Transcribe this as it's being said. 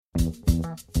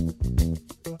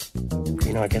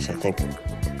I guess I think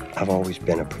I've always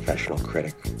been a professional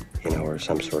critic, or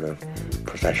some sort of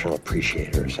professional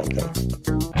appreciator or something.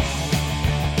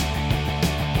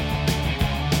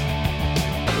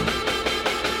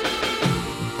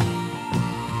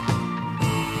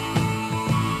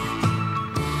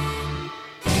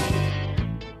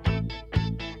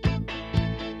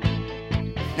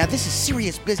 Now, this is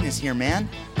serious business here, man.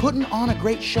 Putting on a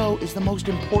great show is the most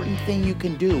important thing you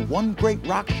can do. One great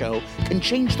rock show can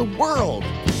change the world.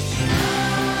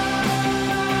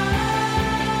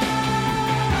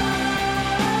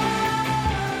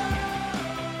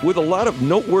 With a lot of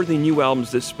noteworthy new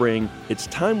albums this spring, it's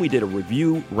time we did a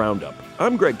review roundup.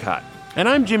 I'm Greg Kot. And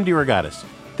I'm Jim DeRogatis.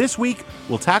 This week,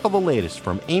 we'll tackle the latest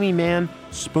from Amy Mann,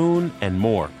 Spoon, and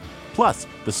more. Plus,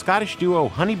 the Scottish duo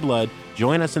Honeyblood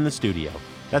join us in the studio.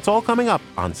 That's all coming up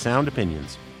on Sound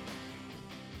Opinions.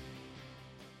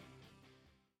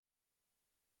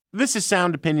 This is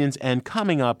Sound Opinions, and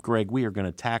coming up, Greg, we are going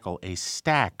to tackle a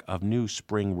stack of new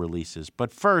spring releases.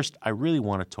 But first, I really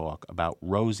want to talk about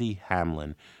Rosie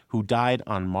Hamlin, who died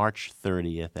on March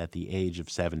 30th at the age of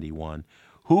 71.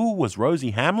 Who was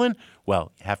Rosie Hamlin?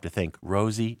 Well, you have to think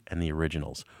Rosie and the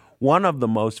Originals, one of the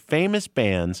most famous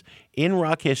bands in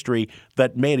rock history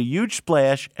that made a huge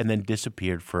splash and then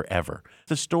disappeared forever.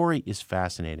 The story is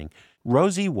fascinating.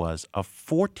 Rosie was a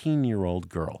 14-year-old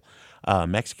girl,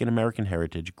 Mexican-American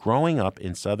heritage, growing up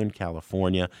in Southern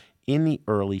California in the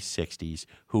early 60s,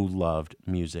 who loved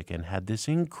music and had this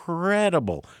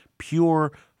incredible,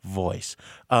 pure voice,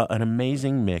 an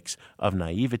amazing mix of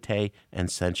naivete and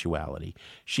sensuality.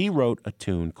 She wrote a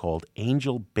tune called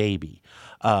Angel Baby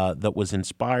that was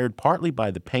inspired partly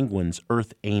by the Penguins'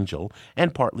 Earth Angel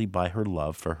and partly by her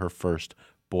love for her first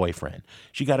boyfriend.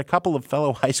 She got a couple of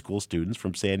fellow high school students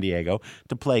from San Diego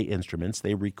to play instruments.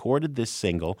 They recorded this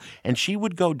single, and she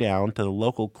would go down to the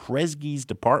local Kresge's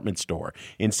department store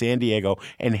in San Diego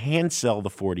and hand sell the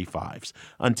 45s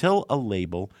until a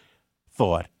label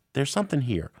thought, there's something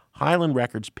here. Highland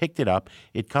Records picked it up.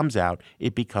 It comes out.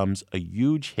 It becomes a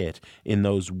huge hit in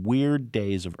those weird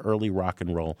days of early rock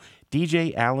and roll.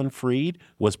 DJ Alan Freed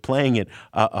was playing it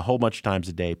a whole bunch of times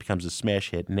a day. It becomes a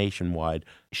smash hit nationwide.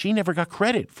 She never got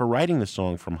credit for writing the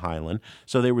song from Highland,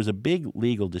 so there was a big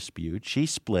legal dispute. She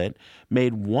split,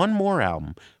 made one more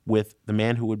album with the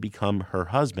man who would become her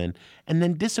husband, and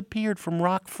then disappeared from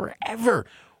rock forever.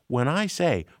 When I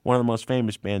say one of the most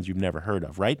famous bands you've never heard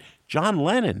of, right? John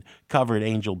Lennon covered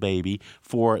Angel Baby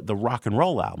for the rock and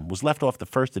roll album. It was left off the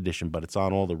first edition, but it's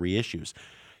on all the reissues.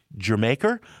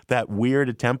 Jamaica, that weird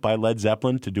attempt by Led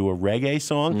Zeppelin to do a reggae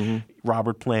song,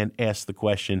 Robert Plant asked the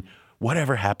question,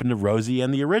 whatever happened to Rosie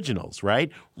and the Originals, right?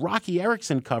 Rocky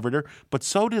Erickson covered her, but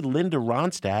so did Linda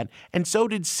Ronstadt, and so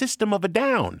did System of a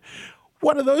Down.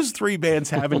 What do those three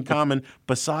bands have in common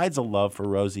besides a love for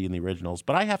Rosie and the Originals?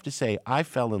 But I have to say, I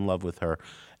fell in love with her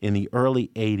in the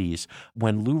early 80s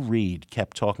when Lou Reed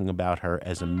kept talking about her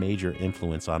as a major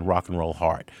influence on rock and roll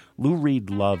hard. Lou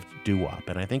Reed loved doo-wop,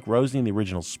 and I think Rosie and the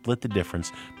Originals split the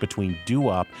difference between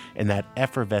doo-wop and that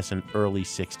effervescent early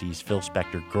 60s Phil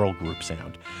Spector girl group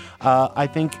sound. I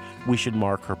think we should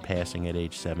mark her passing at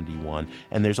age 71,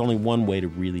 and there's only one way to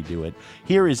really do it.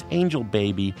 Here is Angel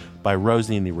Baby by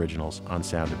Rosie and the Originals on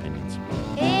Sound Opinions.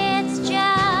 It's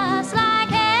just like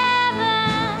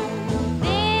heaven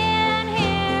being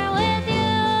here with you.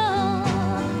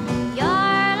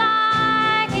 You're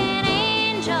like an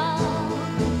angel,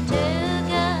 too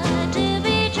good to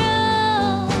be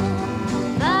true.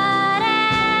 But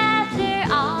after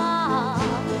all,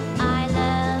 I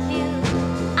love you,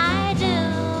 I do.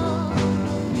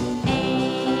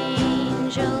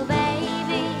 Angel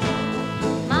baby,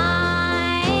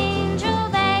 my angel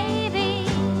baby.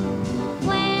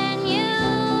 When you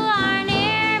are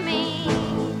near me,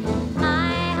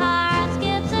 my heart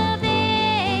skips a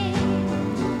beat.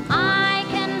 I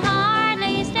can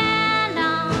hardly stand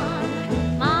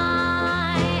on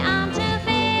my own 2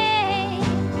 feet,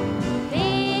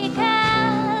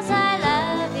 because I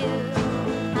love you,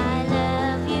 I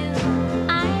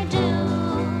do.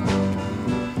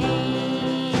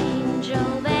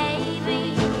 Angel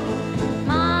baby,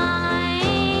 my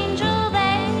angel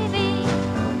baby.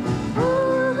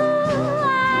 Ooh,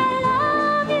 I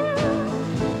love you.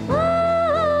 Ooh,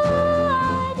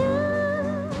 I do.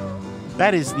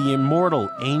 That is the immortal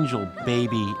Angel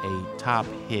Baby, a top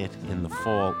hit in the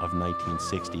fall of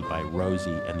 1960 by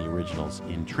Rosie and the Originals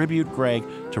in tribute, Greg,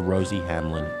 to Rosie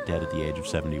Hamlin, dead at the age of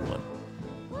 71.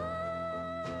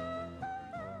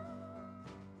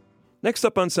 Next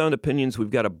up on Sound Opinions, we've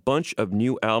got a bunch of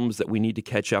new albums that we need to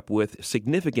catch up with,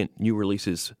 significant new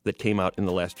releases that came out in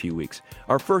the last few weeks.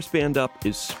 Our first band up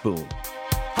is Spoon.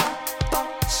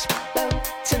 Thoughts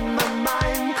built in my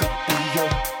mind could be your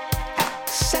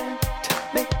accent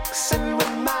mixing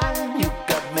with mine. You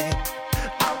got me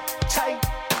uptight,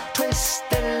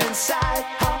 twisted inside.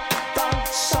 Hot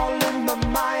thoughts all in my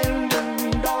mind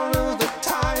and all of the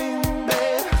time,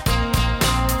 babe.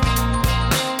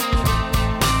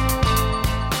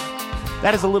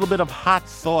 That is a little bit of Hot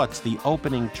Thoughts, the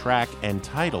opening track and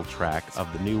title track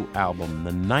of the new album,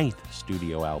 the 9th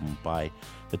studio album by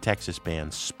the Texas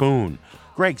band Spoon.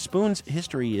 Greg, Spoon's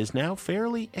history is now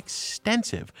fairly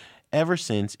extensive. Ever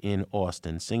since in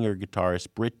Austin, singer-guitarist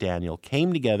Britt Daniel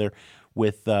came together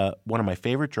with one of my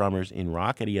favorite drummers in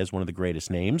rock, and he has one of the greatest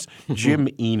names, Jim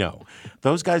Eno.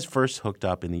 Those guys first hooked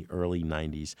up in the early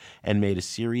 90s and made a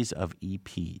series of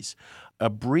EPs. A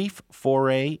brief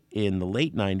foray in the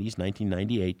late 90s,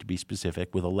 1998 to be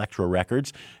specific, with Elektra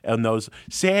Records, and those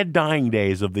sad dying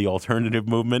days of the alternative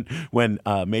movement when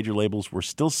major labels were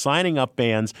still signing up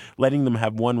bands, letting them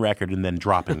have one record and then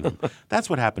dropping them. That's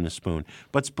what happened to Spoon.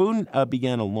 But Spoon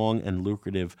began a long and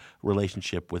lucrative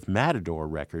relationship with Matador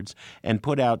Records and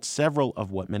put out several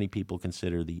of what many people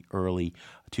consider the early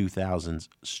 2000s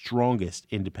strongest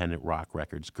independent rock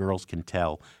records. Girls Can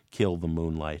Tell, Kill the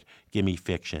Moonlight, Gimme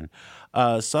Fiction.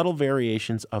 Subtle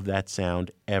variations of that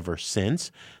sound ever since.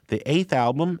 The 8th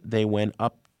album, they went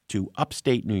up to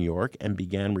upstate New York and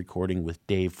began recording with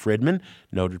Dave Fridman,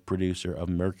 noted producer of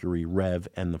Mercury Rev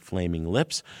and the Flaming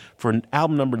Lips. For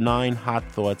album number 9, Hot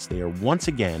Thoughts, they are once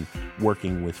again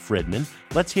working with Fridman.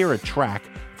 Let's hear a track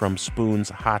from Spoon's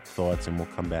Hot Thoughts, and we'll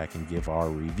come back and give our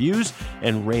reviews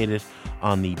and rate it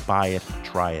on the buy it,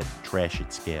 try it, trash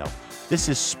it scale. This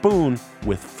is Spoon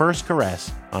with First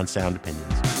Caress on Sound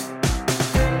Opinions.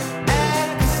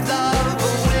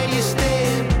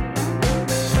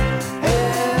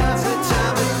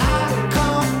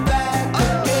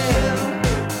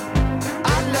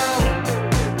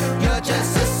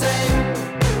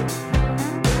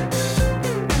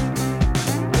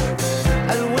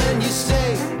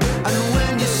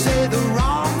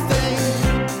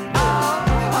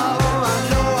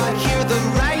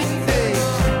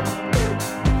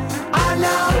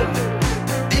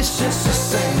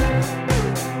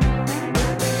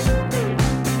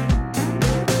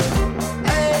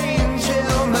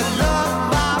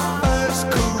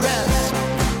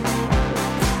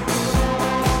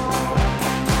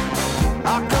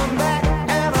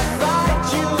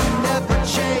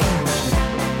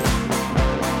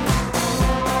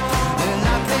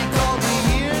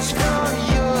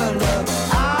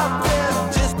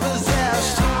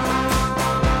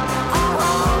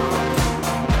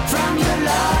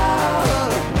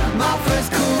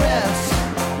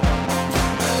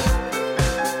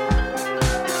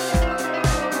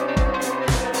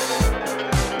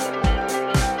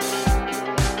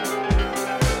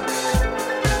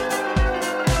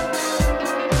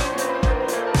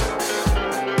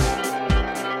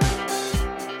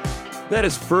 That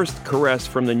is First Caress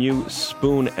from the new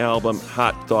Spoon album,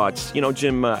 Hot Thoughts. You know,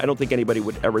 Jim, I don't think anybody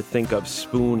would ever think of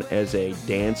Spoon as a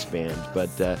dance band, but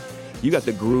you got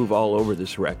the groove all over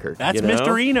this record. That's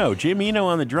Mr. Eno, Jim Eno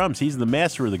on the drums. He's the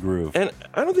master of the groove. And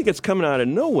I don't think it's coming out of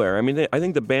nowhere. I mean, I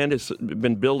think the band has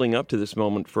been building up to this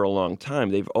moment for a long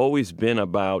time. They've always been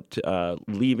about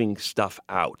leaving stuff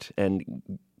out and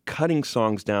cutting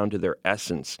songs down to their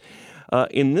essence.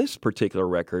 In this particular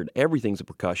record, everything's a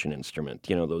percussion instrument.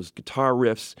 You know, those guitar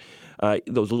riffs,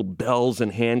 those little bells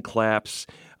and hand claps,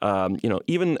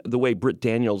 even the way Britt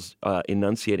Daniel's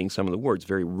enunciating some of the words,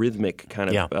 very rhythmic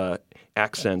kind of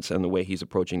accents and the way he's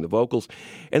approaching the vocals.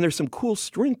 And there's some cool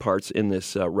string parts in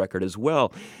this record as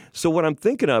well. So what I'm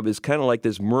thinking of is kind of like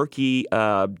this murky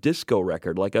disco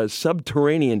record, like a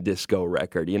subterranean disco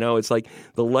record. You know, it's like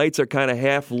the lights are kind of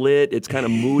half lit. It's kind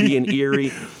of moody and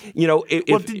eerie. You know,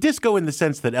 disco in the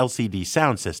sense that LCD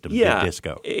Sound System did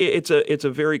disco. It's a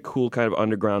very cool kind of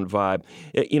underground vibe.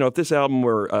 You know, if this album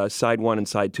were side 1 and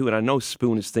side 2, and I know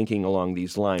Spoon is thinking along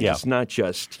these lines. Yeah. It's not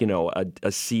just, you know,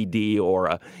 a CD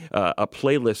or a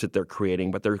playlist that they're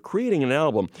creating, but they're creating an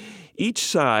album. Each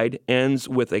side ends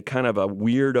with a kind of a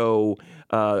weirdo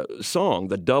song.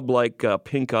 The dub-like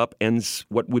Pink Up ends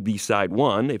what would be side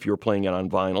 1 if you were playing it on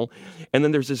vinyl. And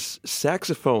then there's this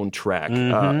saxophone track,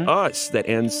 Us, that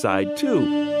ends side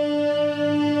 2.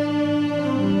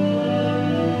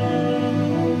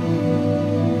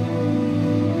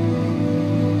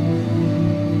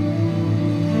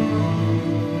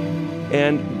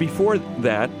 And before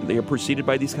that, they are preceded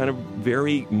by these kind of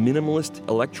very minimalist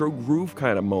electro groove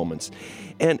kind of moments.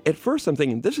 And at first I'm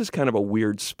thinking, this is kind of a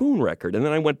weird Spoon record. And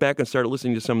then I went back and started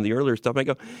listening to some of the earlier stuff. And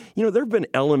I go, there have been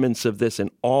elements of this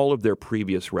in all of their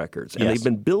previous records. And they've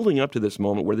been building up to this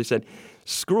moment where they said,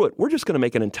 screw it, we're just going to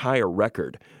make an entire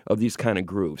record of these kind of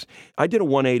grooves. I did a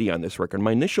 180 on this record.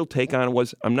 My initial take on it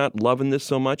was, I'm not loving this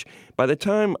so much. By the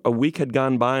time a week had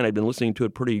gone by and I'd been listening to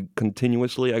it pretty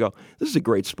continuously, I go, this is a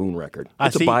great Spoon record.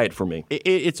 It's a buy it for me.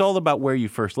 It's all about where you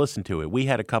first listened to it. We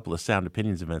had a couple of Sound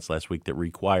Opinions events last week that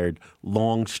required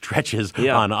long stretches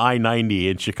on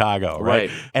I-90 in Chicago, right?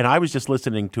 And I was just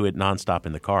listening to it nonstop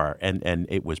in the car, and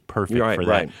it was perfect for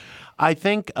that. Right. I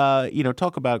think,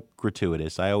 talk about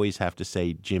gratuitous. I always have to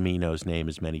say Jimino's name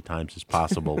as many times as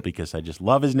possible because I just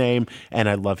love his name and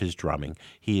I love his drumming.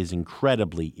 He is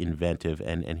incredibly inventive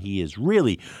and he is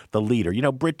really the leader.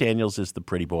 Britt Daniels is the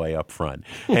pretty boy up front,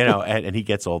 and he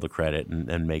gets all the credit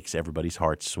and makes everybody's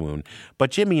hearts swoon.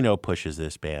 But Jimino pushes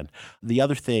this band. The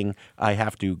other thing I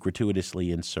have to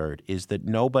gratuitously insert is that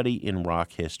nobody in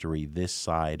rock history this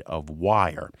side of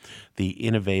Wire, the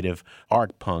innovative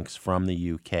art punks from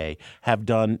the UK, have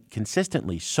done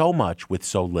consistently so much with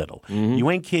so little. Mm-hmm. You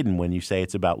ain't kidding when you say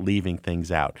it's about leaving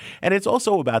things out. And it's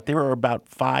also there are about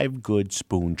 5 good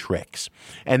Spoon tricks.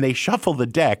 And they shuffle the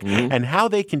deck, and how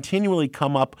they continually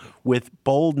come up with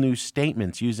bold new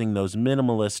statements using those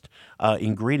minimalist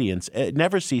ingredients, it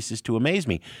never ceases to amaze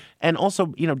me. And also,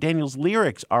 Daniel's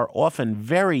lyrics are often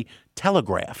very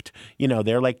telegraphed.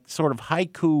 They're like sort of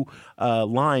haiku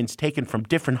lines taken from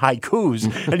different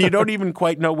haikus, and you don't even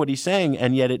quite know what he's saying,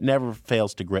 and yet it never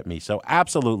fails to grip me. So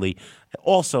absolutely,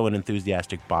 also an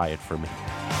enthusiastic buy it for me.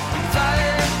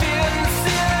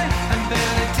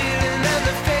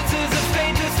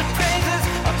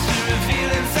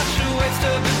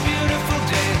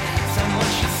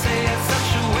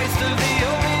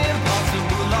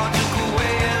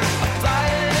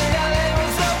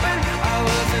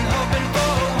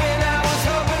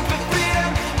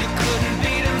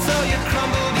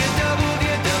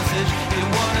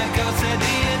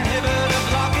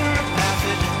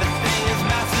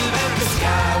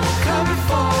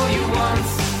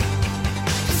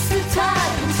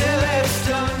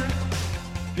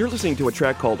 You're listening to a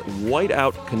track called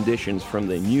Whiteout Conditions from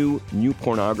the New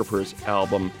Pornographers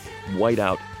album,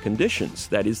 Whiteout Conditions.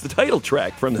 That is the title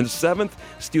track from the 7th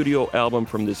studio album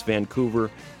from this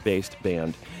Vancouver-based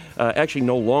band. Actually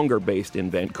no longer based in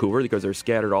Vancouver because they're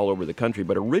scattered all over the country,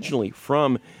 but originally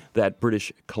from that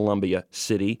British Columbia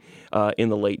city in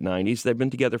the late 90s. They've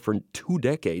been together for 2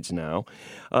 decades now.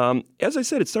 As I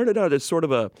said, it started out as sort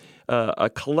of a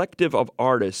collective of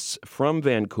artists from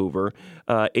Vancouver.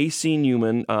 A.C.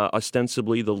 Newman,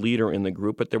 ostensibly the leader in the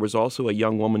group, but there was also a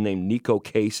young woman named Nico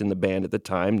Case in the band at the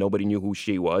time. Nobody knew who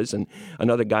she was. And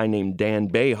another guy named Dan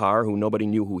Behar, who nobody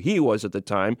knew who he was at the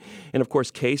time. And of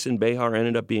course, Case and Behar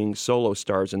ended up being solo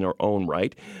stars in their own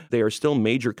right. They are still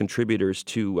major contributors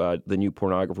to the New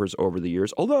Pornographers over the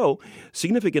years, although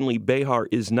significantly Behar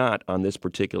is not on this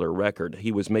particular record.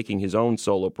 He was making his own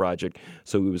solo project,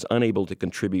 so he was unable to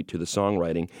contribute to the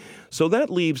songwriting. So that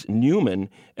leaves Newman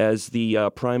as the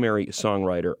primary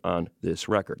songwriter on this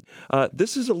record.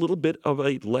 This is a little bit of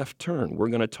a left turn. We're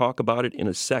going to talk about it in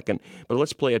a second, but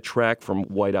let's play a track from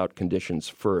Whiteout Conditions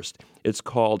first. It's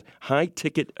called High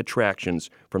Ticket Attractions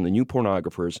from the New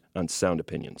Pornographers on Sound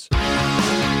Opinions.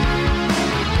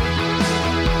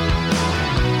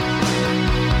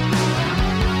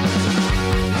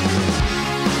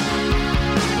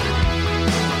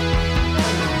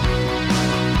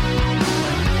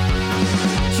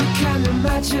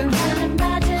 Imagine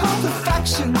all the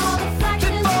factions that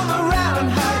form around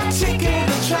high-ticket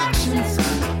attractions.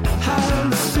 High on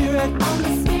the spirit,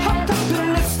 hopped up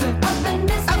and lifted.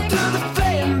 After the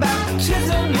flame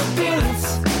baptism, your feelings.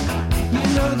 You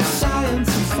know the science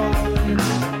of falling.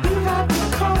 You have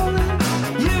the calling.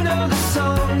 You know the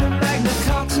song, the Magna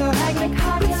Carta.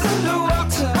 It's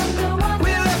underwater.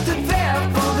 We left it there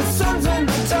for the sons and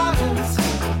the daughters.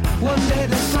 One day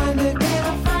they'll find it.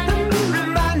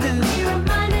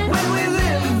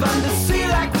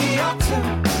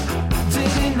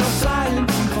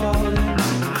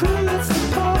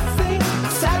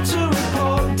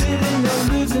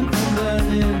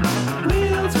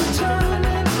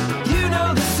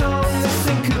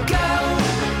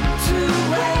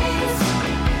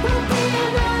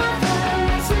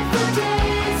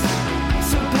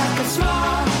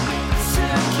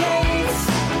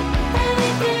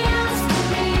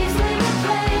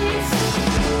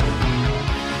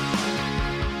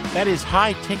 That is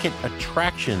High Ticket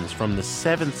Attractions from the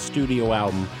 7th studio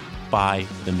album by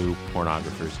the New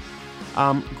Pornographers.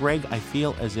 Greg, I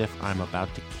feel as if I'm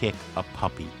about to kick a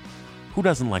puppy. Who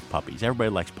doesn't like puppies? Everybody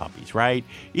likes puppies, right?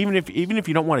 Even if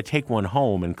you don't want to take one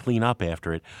home and clean up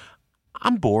after it.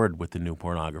 I'm bored with the New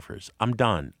Pornographers. I'm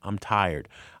done. I'm tired.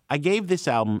 I gave this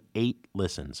album 8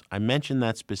 listens. I mentioned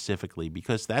that specifically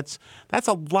because that's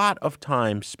a lot of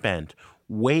time spent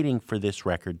waiting for this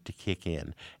record to kick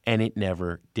in, and it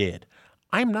never did.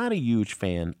 I'm not a huge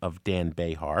fan of Dan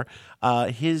Behar.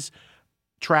 His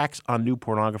tracks on New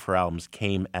Pornographer albums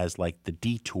came as like the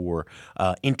detour,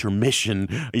 intermission,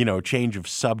 change of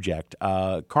subject.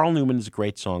 Carl Newman is a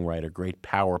great songwriter, great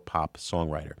power pop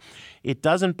songwriter. It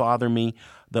doesn't bother me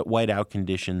that Whiteout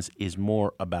Conditions is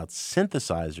more about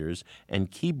synthesizers and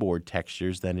keyboard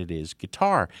textures than it is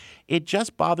guitar. It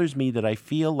just bothers me that I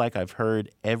feel like I've heard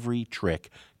every trick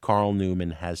Carl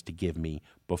Newman has to give me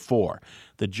before.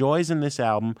 The joys in this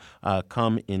album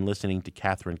come in listening to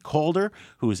Catherine Calder,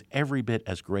 who is every bit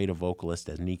as great a vocalist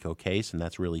as Nico Case, and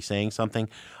that's really saying something.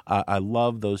 I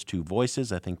love those two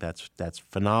voices. I think that's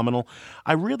phenomenal.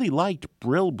 I really liked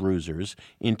Brill Bruisers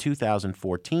in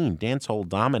 2014. Dancehall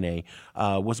Domine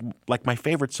was like my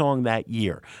favorite song that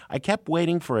year. I kept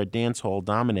waiting for a Dancehall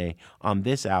Domine on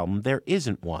this album. There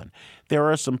isn't one.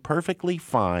 There are some perfectly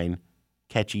fine,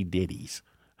 catchy ditties.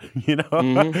 Yeah.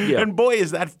 And boy, is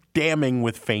that damning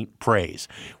with faint praise.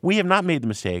 We have not made the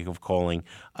mistake of calling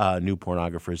New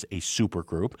Pornographers a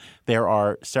supergroup. There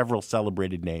are several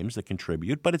celebrated names that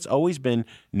contribute, but it's always been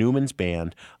Newman's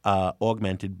band,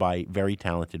 augmented by very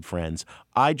talented friends.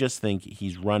 I just think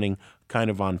he's running kind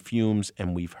of on fumes,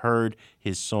 and we've heard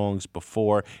his songs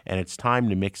before, and it's time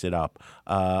to mix it up.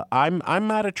 I'm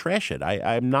not to trash it.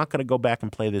 I'm not going to go back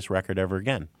and play this record ever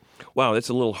again. Wow, that's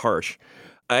a little harsh.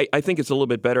 I think it's a little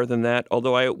bit better than that,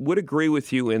 although I would agree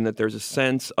with you in that there's a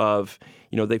sense of,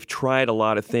 they've tried a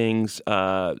lot of things.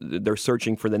 They're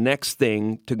searching for the next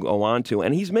thing to go on to,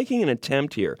 and he's making an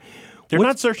attempt here. They're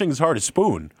not searching as hard as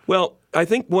Spoon. Well, I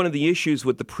think one of the issues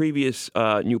with the previous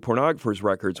New Pornographers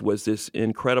records was this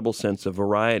incredible sense of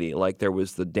variety. Like there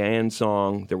was the Dan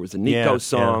song, there was the Nico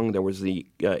song, there was the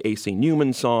A.C.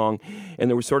 Newman song,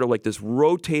 and there was sort of like this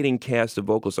rotating cast of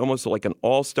vocalists, almost like an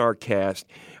all-star cast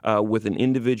with an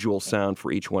individual sound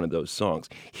for each one of those songs.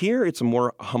 Here, it's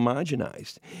more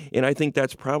homogenized, and I think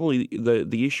that's probably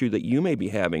the issue that you may be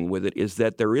having with it, is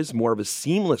that there is more of a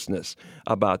seamlessness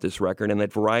about this record, and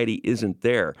that variety isn't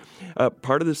there.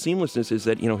 Part of the seamlessness is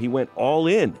that, he went all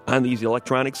in on these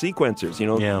electronic sequencers.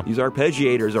 These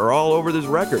arpeggiators are all over this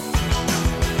record.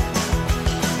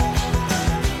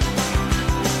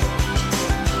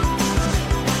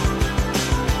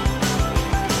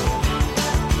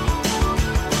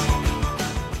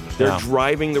 They're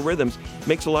driving the rhythms.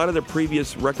 Makes a lot of their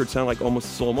previous records sound like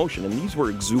almost slow motion. And these were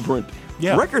exuberant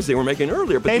records they were making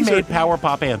earlier. But they made power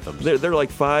pop anthems. They're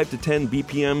like 5 to 10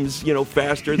 BPMs,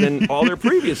 faster than all their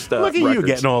previous stuff. Look at records. You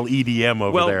getting all EDM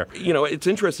over there. It's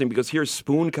interesting because here's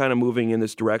Spoon kind of moving in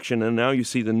this direction, and now you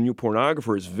see the New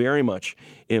Pornographers very much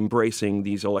embracing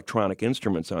these electronic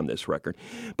instruments on this record.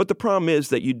 But the problem is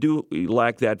that you do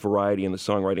lack that variety in the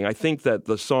songwriting. I think that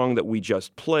the song that we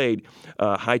just played,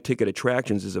 High Ticket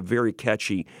Attractions, is a very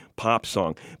catchy pop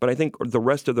song. But I think the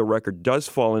rest of the record does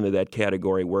fall into that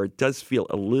category where it does feel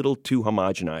a little too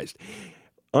homogenized.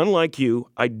 Unlike you,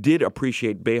 I did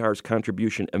appreciate Behar's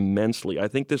contribution immensely. I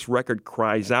think this record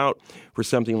cries out for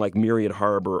something like Myriad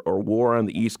Harbor or War on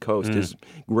the East Coast, his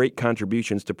great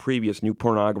contributions to previous New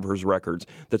Pornographers records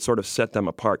that sort of set them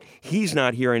apart. He's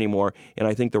not here anymore, and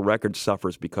I think the record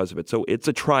suffers because of it. So it's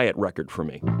a try-it record for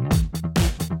me.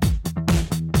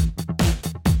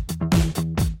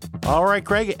 All right,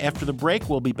 Craig, after the break,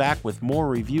 we'll be back with more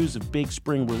reviews of big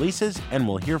spring releases, and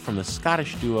we'll hear from the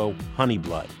Scottish duo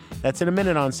Honeyblood. That's in a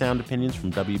minute on Sound Opinions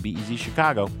from WBEZ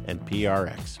Chicago and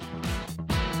PRX.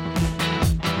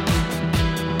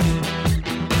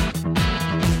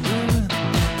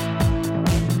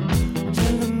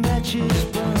 Till the matches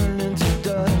burn into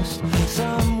dust,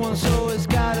 someone's always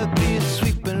gotta be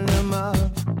sweeping them up.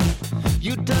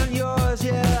 You done yours,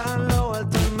 yeah, I know I've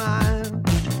done mine.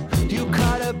 You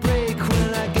caught a break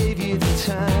when I gave you the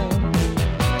time.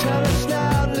 Tell us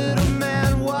now, little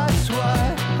man, what's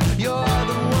what? You're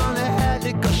the one that had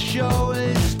to go show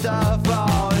his stuff.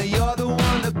 Oh, you're the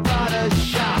one that brought a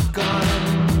shotgun.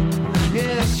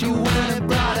 Yes, you went and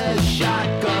brought a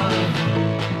shotgun.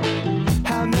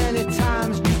 How many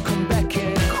times do you come back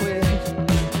and quit?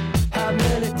 How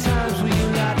many times were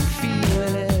you not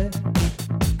feeling it?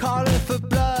 Calling for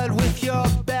blood with your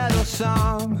battle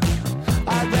song.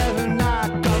 I'd rather not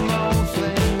come home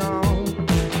fling on.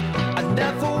 I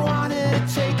never wanted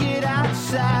to take it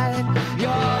outside.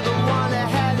 You're the one that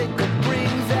had it, could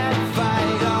bring that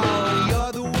fight on.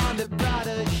 You're the one that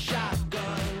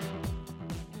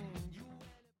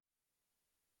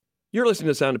You're listening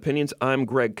to Sound Opinions. I'm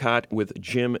Greg Kot with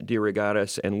Jim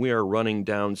DeRogatis, and we are running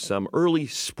down some early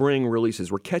spring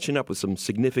releases. We're catching up with some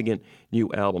significant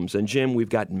new albums. And Jim, we've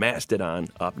got Mastodon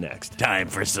up next. Time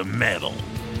for some metal.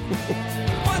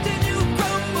 Why did you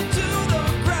crumble to the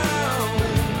ground?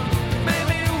 Made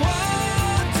me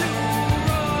want to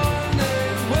run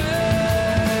away.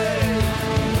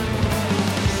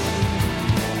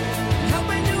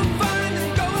 Helping you find the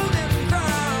golden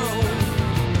crown.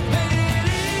 Made it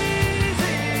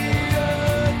easier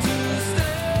to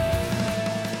stay.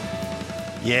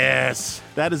 Yes,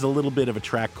 that is a little bit of a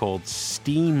track called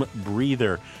Steam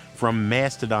Breather from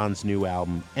Mastodon's new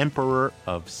album, Emperor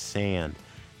of Sand.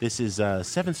 This is a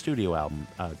 7th studio album,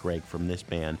 Greg, from this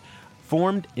band.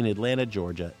 Formed in Atlanta,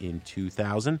 Georgia in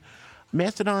 2000,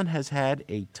 Mastodon has had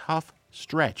a tough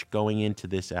stretch going into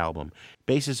this album.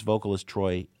 Bassist vocalist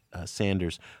Troy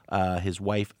Sanders, his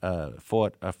wife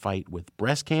fought a fight with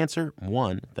breast cancer,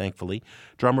 won, thankfully.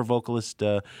 Drummer vocalist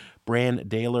Bran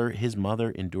Daler, his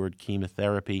mother endured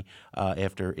chemotherapy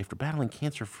after battling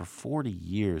cancer for 40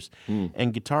 years.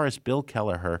 And guitarist Bill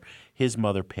Kelleher, his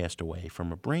mother passed away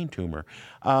from a brain tumor.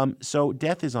 So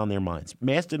death is on their minds.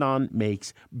 Mastodon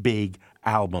makes big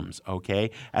albums,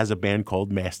 okay, as a band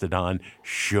called Mastodon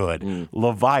should.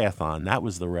 Leviathan, that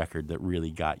was the record that really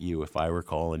got you, if I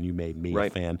recall, and you made me a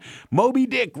fan. Moby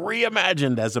Dick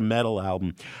reimagined as a metal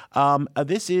album.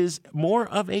 This is more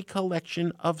of a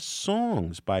collection of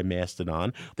songs by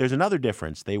Mastodon. There's another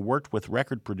difference. They worked with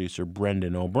record producer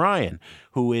Brendan O'Brien,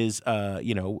 who is,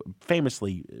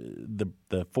 famously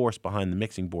the force behind the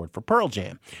mixing board for Pearl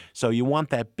Jam. So you want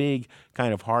that big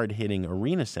kind of hard-hitting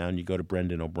arena sound, you go to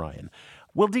Brendan O'Brien.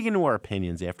 We'll dig into our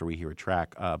opinions after we hear a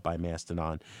track by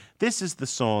Mastodon. This is the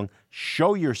song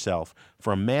Show Yourself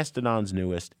from Mastodon's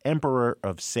newest, Emperor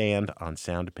of Sand, on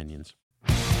Sound Opinions.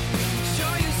 Show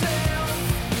yourself,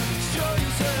 show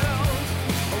yourself.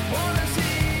 I wanna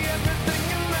see everything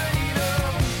you're made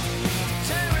of.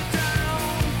 Tear it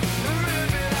down,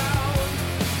 rip it out.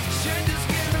 Shed your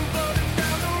skin and float it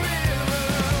down the river.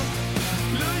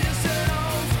 Lose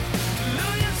yourself,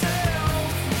 lose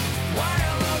yourself.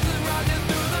 Wild loves are riding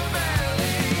through the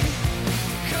valley.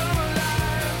 Come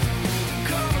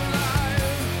alive,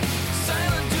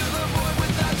 sailing to the void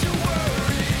without your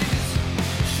worries.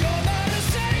 You're not as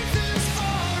safe as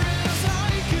far as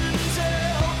I can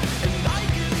tell, and I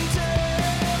can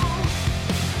tell.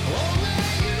 Only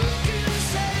you can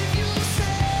save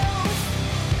yourself.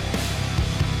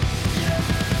 Yeah.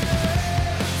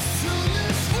 Soon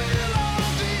this will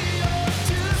all be a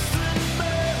distant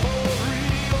memory,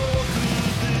 or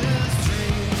could this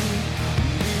dream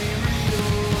be real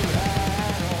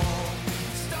at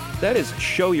all? That is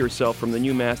Show Yourself from the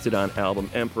new Mastodon album,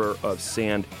 Emperor of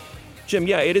Sand. Jim,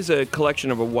 yeah, it is a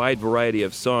collection of a wide variety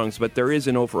of songs, but there is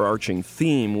an overarching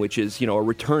theme, which is, a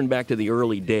return back to the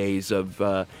early days of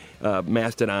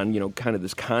Mastodon, kind of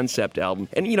this concept album.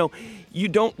 And, you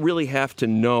don't really have to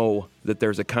know that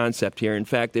there's a concept here. In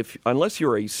fact, unless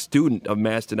you're a student of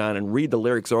Mastodon and read the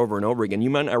lyrics over and over again, you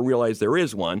might not realize there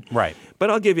is one. Right. But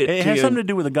I'll give it to you. It has something to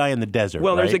do with a guy in the desert,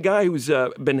 Well, right? there's a guy who's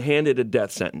been handed a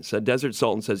death sentence. A desert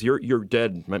sultan says, "You're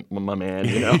dead, my man.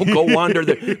 Go wander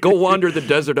the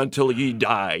desert until ye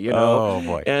die." Oh,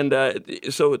 boy. And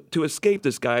so to escape,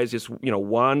 this guy is just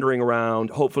wandering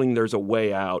around, hoping there's a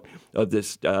way out of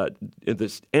this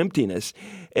emptiness.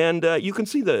 And you can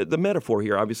see the metaphor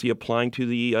here, obviously applying to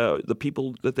the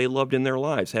people that they loved in their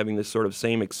lives, having this sort of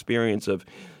same experience of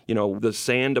the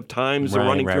sand of times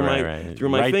running through my fingers.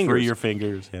 Right through your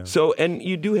fingers, yeah. So, and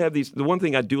you do have these. The one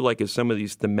thing I do like is some of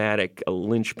these thematic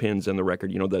linchpins on the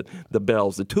record. The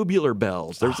bells, the tubular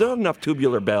bells. There's not enough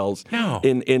tubular bells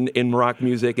in rock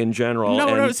music in general.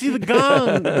 No. See, the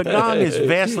gong. The gong is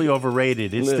vastly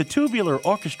overrated. It's the tubular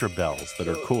orchestra bells that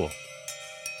are cool.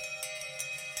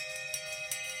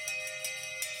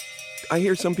 I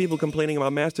hear some people complaining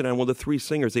about Mastodon. Well, the three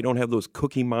singers, they don't have those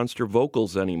Cookie Monster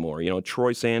vocals anymore.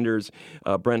 Troy Sanders,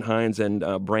 Brent Hines, and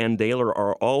Bran Daler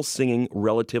are all singing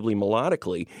relatively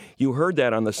melodically. You heard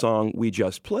that on the song we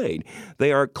just played.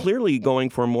 They are clearly going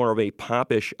for more of a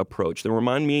popish approach. They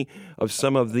remind me of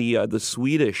some of the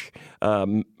Swedish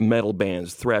metal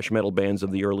bands, thrash metal bands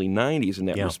of the early 90s in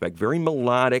that respect. Very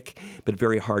melodic, but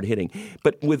very hard-hitting.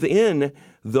 But within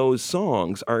those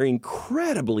songs are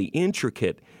incredibly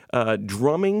intricate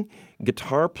drumming,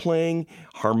 guitar playing,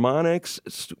 harmonics,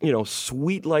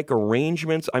 sweet-like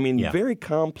arrangements. I mean, very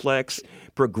complex,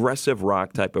 progressive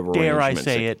rock type of arrangements. Dare I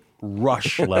say it,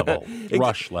 Rush level.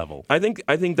 Rush level. I think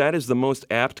that is the most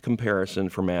apt comparison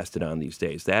for Mastodon these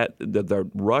days. That the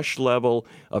Rush level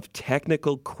of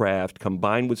technical craft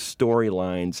combined with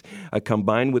storylines,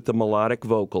 combined with the melodic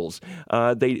vocals,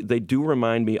 they do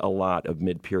remind me a lot of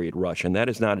mid-period Rush, and that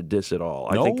is not a diss at all.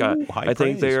 I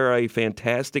think they're a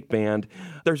fantastic band.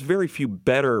 There's very few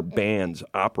better bands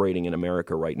operating in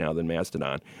America right now than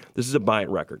Mastodon. This is a buy it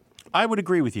record. I would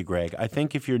agree with you, Greg. I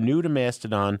think if you're new to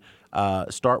Mastodon,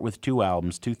 start with 2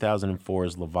 albums,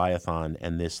 2004's Leviathan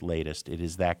and this latest. It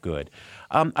is that good.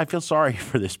 I feel sorry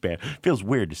for this band. It feels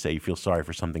weird to say you feel sorry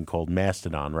for something called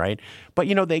Mastodon, right? But,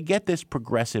 they get this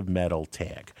progressive metal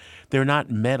tag. They're not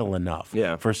metal enough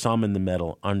for some in the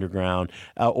metal underground,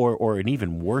 or an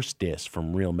even worse diss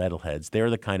from real metalheads. They're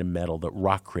the kind of metal that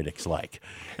rock critics like.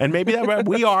 And maybe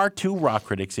we are two rock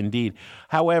critics indeed.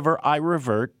 However, I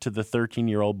revert to the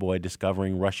 13-year-old boy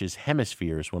discovering Rush's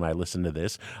Hemispheres when I listen to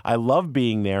this. I love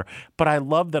being there, but I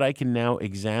love that I can now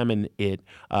examine it,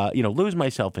 lose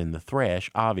myself in the thrash,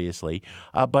 obviously,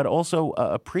 but also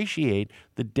appreciate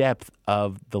the depth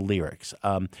of the lyrics.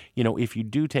 If you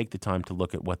do take the time to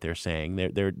look at what they're saying,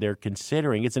 they're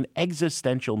considering it's an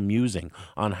existential musing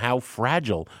on how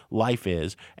fragile life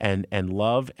is and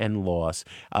love and loss,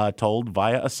 told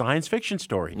via a science fiction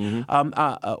story,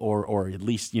 or at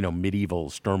least medieval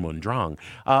Sturm und Drang.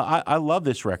 I love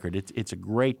this record. It's a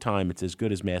great time. It's as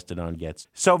good as Mastodon gets.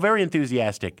 So very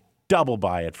enthusiastic. Double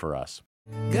buy it for us.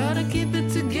 Gotta keep it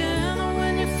together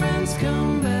when your friends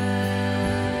come back.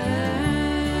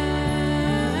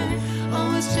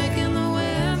 Always checking the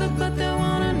weather, but they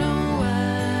wanna know why.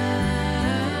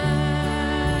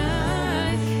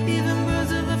 Even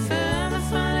birds of a feather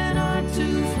find it hard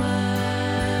to fly.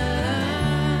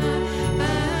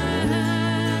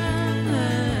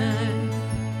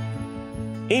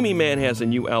 Amy Mann has a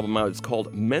new album out. It's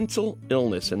called Mental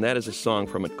Illness, and that is a song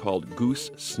from it called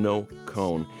Goose Snow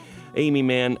Cone. Amy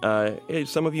Mann,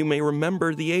 some of you may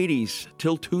remember the 80s,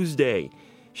 Till Tuesday.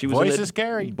 She was Voices in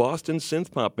Carry. Boston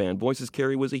synth pop band. Voices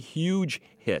Carry was a huge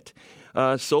hit.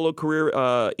 Solo career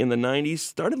in the 90s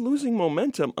started losing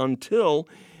momentum until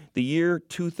the year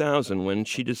 2000 when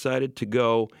she decided to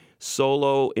go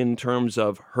solo in terms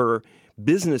of her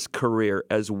business career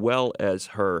as well as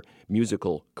her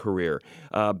musical career.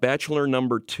 Bachelor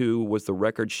Number 2 was the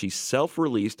record she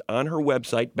self-released on her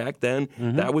website. Back then,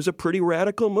 that was a pretty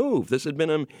radical move. This had been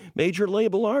a major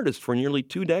label artist for nearly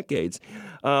 2 decades.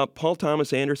 Paul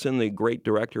Thomas Anderson, the great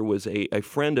director, was a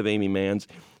friend of Amy Mann's.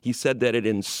 He said that it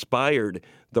inspired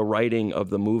the writing of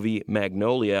the movie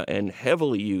Magnolia and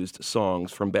heavily used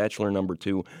songs from Bachelor Number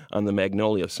 2 on the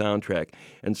Magnolia soundtrack.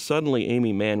 And suddenly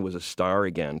Amy Mann was a star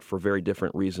again for very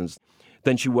different reasons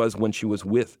than she was when she was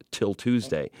with Till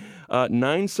Tuesday.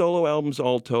 9 solo albums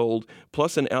all told,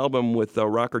 plus an album with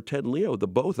rocker Ted Leo,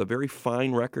 both a very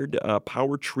fine record,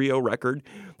 power trio record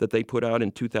that they put out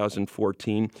in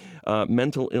 2014.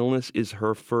 Mental Illness is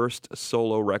her first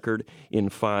solo record in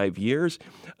 5 years.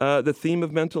 The theme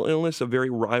of mental illness, a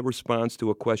very wry response to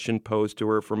a question posed to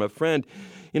her from a friend.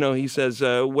 He says,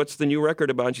 what's the new record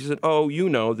about? And she said,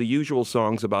 the usual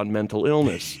songs about mental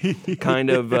illness. Kind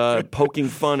of poking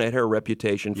fun at her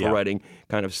reputation for writing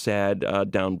kind of sad,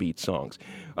 downbeat songs.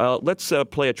 Let's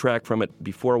play a track from it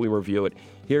before we review it.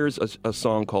 Here's a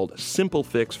song called Simple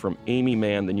Fix from Amy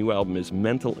Mann. The new album is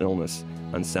Mental Illness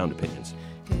on Sound Opinions.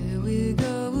 Here we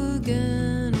go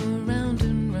again, around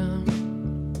and round.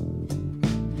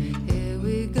 Here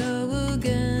we go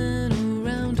again,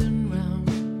 around and round.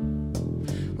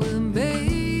 When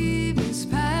babies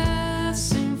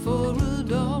passing for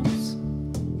adults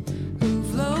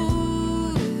who've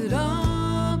loaded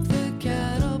up their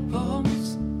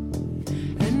catapults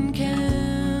and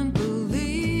can't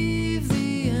believe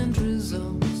the end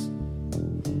results.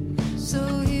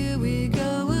 So here we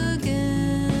go again.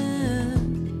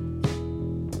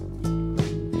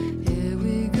 Here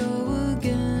we go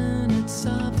again, it's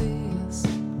obvious.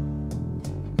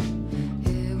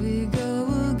 Here we go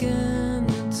again,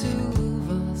 the two of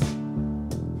us.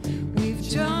 We've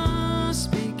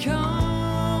just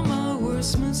become our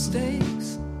worst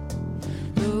mistakes.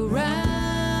 The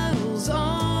rattles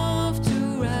off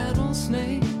to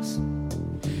rattlesnakes.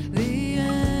 The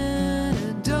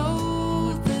antidote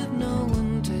that no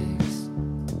one takes.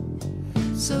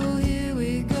 So here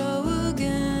we go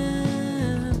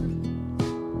again.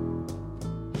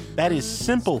 That is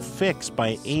Simple Fix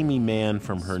by Amy Mann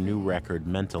from her new record,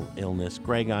 Mental Illness.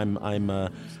 Greg, I'm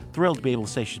thrilled to be able to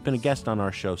say she's been a guest on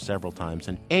our show several times,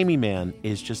 and Amy Mann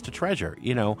is just a treasure.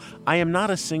 I am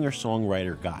not a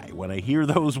singer-songwriter guy. When I hear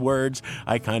those words,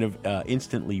 I kind of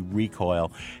instantly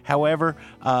recoil. However,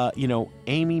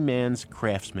 Amy Mann's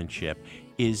craftsmanship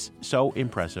is so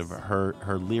impressive.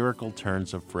 Her lyrical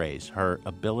turns of phrase, her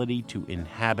ability to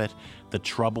inhabit the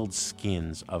troubled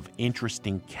skins of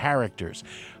interesting characters,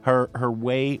 her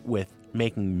way with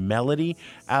making melody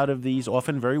out of these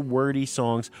often very wordy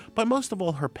songs, but most of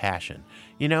all, her passion.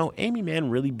 You know, Amy Mann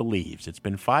really believes. It's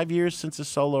been 5 years since a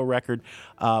solo record,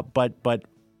 but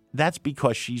that's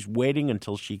because she's waiting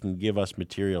until she can give us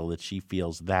material that she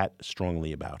feels that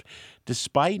strongly about.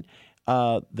 Despite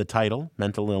the title,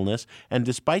 Mental Illness, and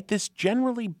despite this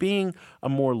generally being a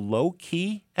more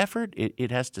low-key effort,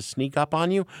 it has to sneak up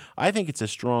on you, I think it's as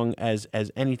strong as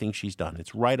anything she's done.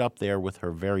 It's right up there with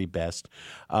her very best.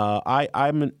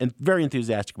 I'm very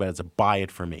enthusiastic about it. It's a buy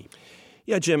it for me.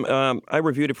 Yeah, Jim, I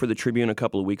reviewed it for the Tribune a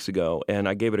couple of weeks ago, and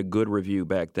I gave it a good review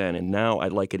back then, and now I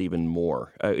like it even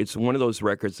more. It's one of those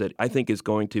records that I think is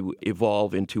going to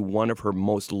evolve into one of her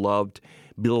most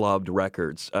beloved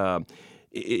records.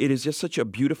 It is just such a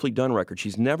beautifully done record.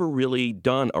 She's never really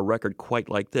done a record quite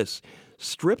like this.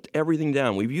 Stripped everything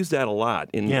down. We've used that a lot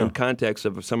in context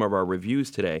of some of our reviews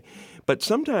today. But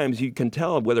sometimes you can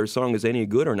tell whether a song is any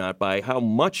good or not by how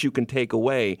much you can take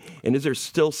away, and is there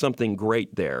still something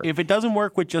great there? If it doesn't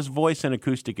work with just voice and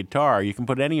acoustic guitar, you can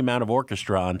put any amount of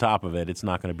orchestra on top of it. It's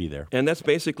not going to be there. And that's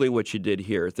basically what you did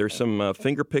here. There's some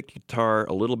finger-picked guitar,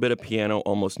 a little bit of piano,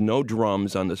 almost no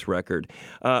drums on this record.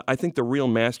 I think the real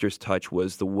master's touch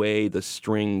was the way the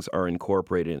strings are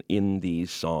incorporated in these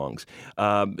songs.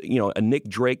 A Nick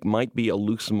Drake might be a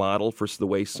loose model for the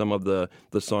way some of the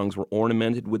songs were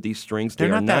ornamented with these strings. They're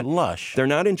not that lush. They're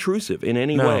not intrusive in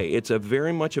any way. It's a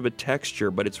very much of a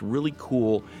texture, but it's really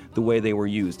cool the way they were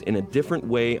used in a different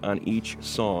way on each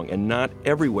song and not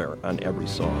everywhere on every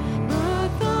song. But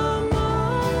the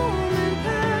moment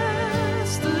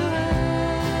past, the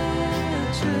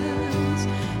hatches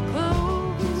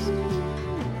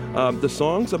close. The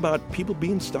song's about people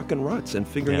being stuck in ruts and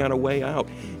figuring out a way out.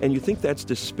 And you think that's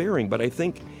despairing, but I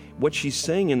think what she's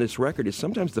saying in this record is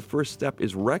sometimes the first step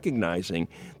is recognizing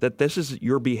that this is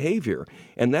your behavior,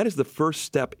 and that is the first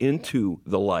step into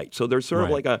the light. So there's sort of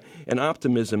like an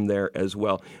optimism there as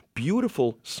well.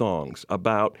 Beautiful songs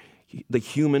about the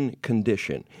human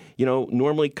condition. You know,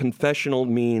 normally confessional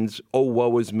means, oh,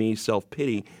 woe is me,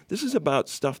 self-pity. This is about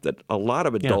stuff that a lot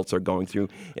of adults are going through.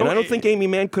 And I don't think Amy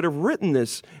Mann could have written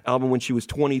this album when she was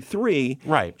 23.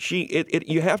 Right.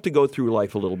 You have to go through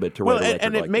life a little bit to write a record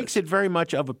and it like makes this. it very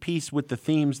much of a piece with the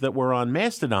themes that were on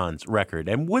Mastodon's record.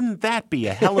 And wouldn't that be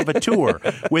a hell of a tour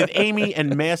with Amy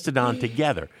and Mastodon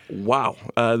together? Wow.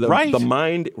 The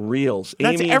mind reels.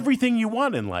 That's everything you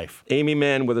want in life. Amy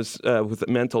Mann with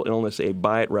mental illness, a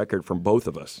buy-it record from both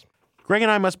of us. Greg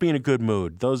and I must be in a good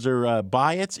mood. Those are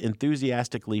buy-its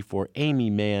enthusiastically for Amy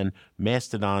Mann,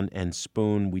 Mastodon, and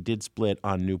Spoon. We did split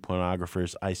on New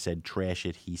Pornographers. I said trash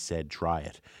it. He said try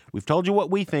it. We've told you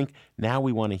what we think. Now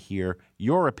we want to hear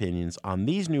your opinions on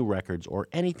these new records or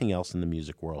anything else in the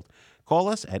music world. Call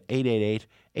us at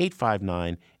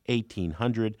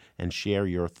 888-859-1800 and share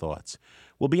your thoughts.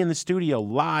 We'll be in the studio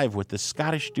live with the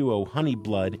Scottish duo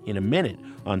Honeyblood in a minute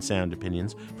on Sound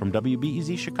Opinions from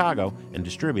WBEZ Chicago and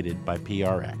distributed by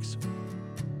PRX.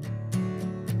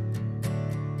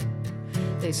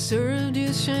 They served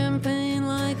you champagne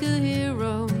like a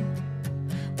hero.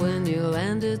 When you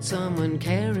landed, someone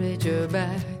carried your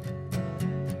bag.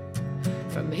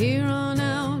 From here on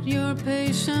out, you're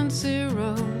patient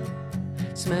zero,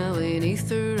 smelling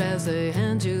ether as they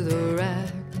hand you the rag.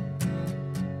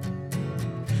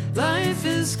 Life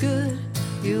is good,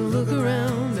 you look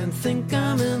around and think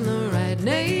I'm in the right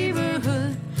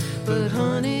neighborhood. But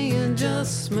honey, you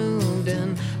just moved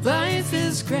in. Life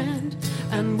is grand,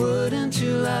 and wouldn't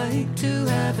you like to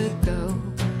have it go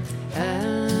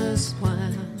as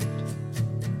planned?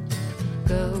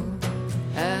 Go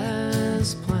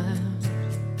as planned.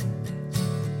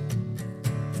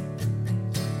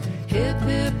 Hip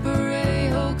hip hooray,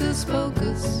 hocus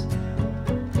pocus.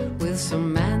 With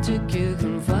some magic you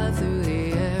can fly through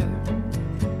the air.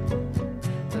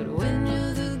 But when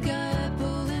you're the guy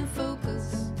pulling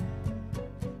focus,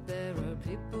 there are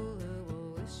people who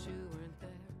will wish you weren't there.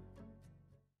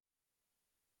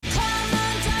 Come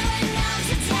on, darling, now's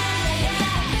the time. And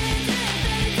I'm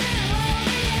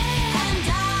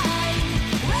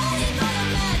ready for the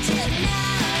magic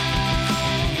now.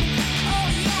 Oh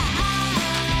yeah,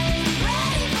 I'm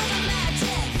ready for the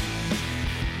magic.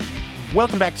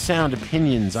 Welcome back to Sound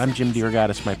Opinions. I'm Jim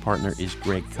DeRogatis. My partner is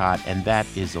Greg Kot, and that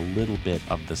is a little bit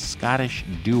of the Scottish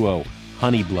duo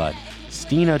Honeyblood,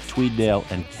 Stina Tweeddale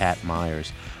and Kat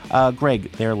Myers.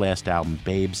 Greg, their last album,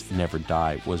 Babes Never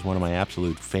Die, was one of my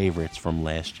absolute favorites from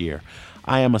last year.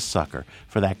 I am a sucker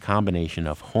for that combination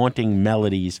of haunting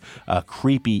melodies,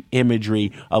 creepy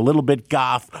imagery, a little bit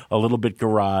goth, a little bit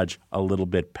garage, a little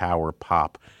bit power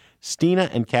pop. Stina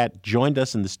and Kat joined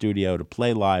us in the studio to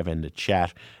play live and to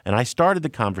chat, and I started the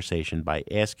conversation by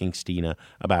asking Stina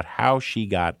about how she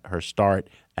got her start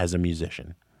as a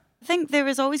musician. I think there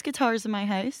was always guitars in my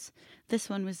house. This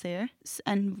one was there,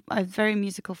 and a very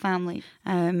musical family.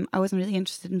 I wasn't really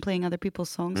interested in playing other people's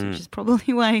songs, which is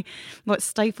probably what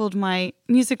stifled my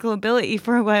musical ability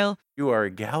for a while. You are a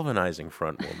galvanizing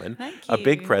front woman, Thank a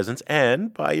big you. presence,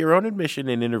 and by your own admission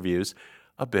in interviews,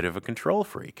 a bit of a control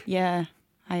freak. Yeah,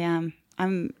 I am.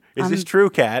 Is this true,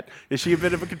 Kat? Is she a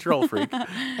bit of a control freak?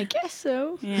 I guess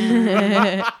so.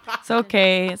 Yeah. It's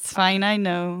okay. It's fine. I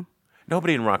know.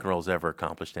 Nobody in rock and roll's ever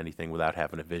accomplished anything without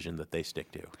having a vision that they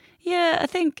stick to. Yeah, I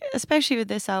think especially with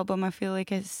this album, I feel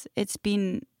like it's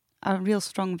been a real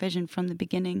strong vision from the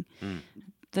beginning.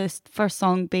 The first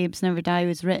song, Babes Never Die,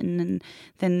 was written, and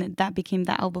then that became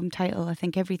the album title. I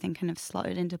think everything kind of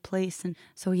slotted into place. And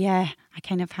so, yeah, I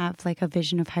kind of have like a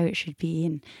vision of how it should be,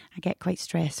 and I get quite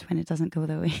stressed when it doesn't go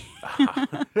that way.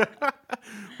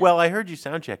 Well, I heard you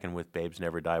sound checking with Babes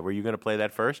Never Die. Were you going to play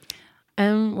that first?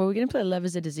 Well, we're going to play Love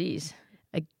is a Disease.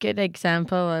 A good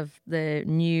example of the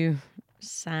new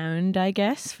sound, I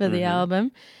guess, for the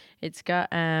album. It's got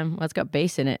it's got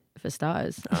bass in it, for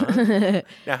starters.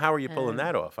 Now, how are you pulling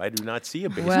that off? I do not see a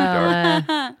bass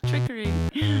guitar. Trickery.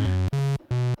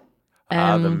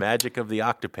 The magic of the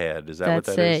octopad. Is that what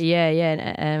that That's is? it. Yeah.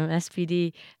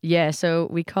 SPD. Yeah, so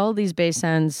we call these bass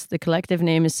sounds, the collective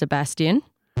name is Sebastian.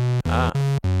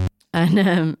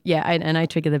 And I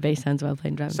trigger the bass sounds while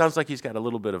playing drums. Sounds like he's got a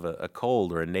little bit of a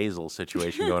cold or a nasal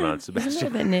situation going on, He's a little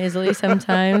Sebastian. bit nasally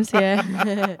sometimes,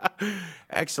 yeah.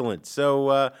 Excellent.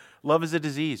 So, Love is a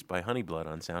Disease by Honeyblood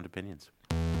on Sound Opinions.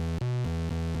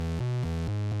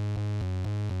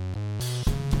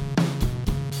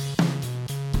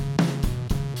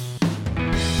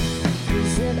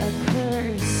 Is it a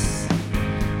curse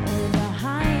or the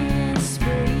highest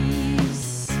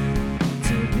praise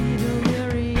to be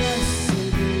delirious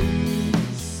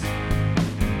days?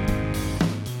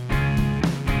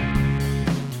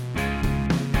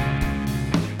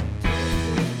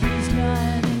 He's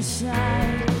not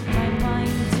inside my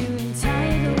mind doing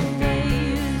tidal waves.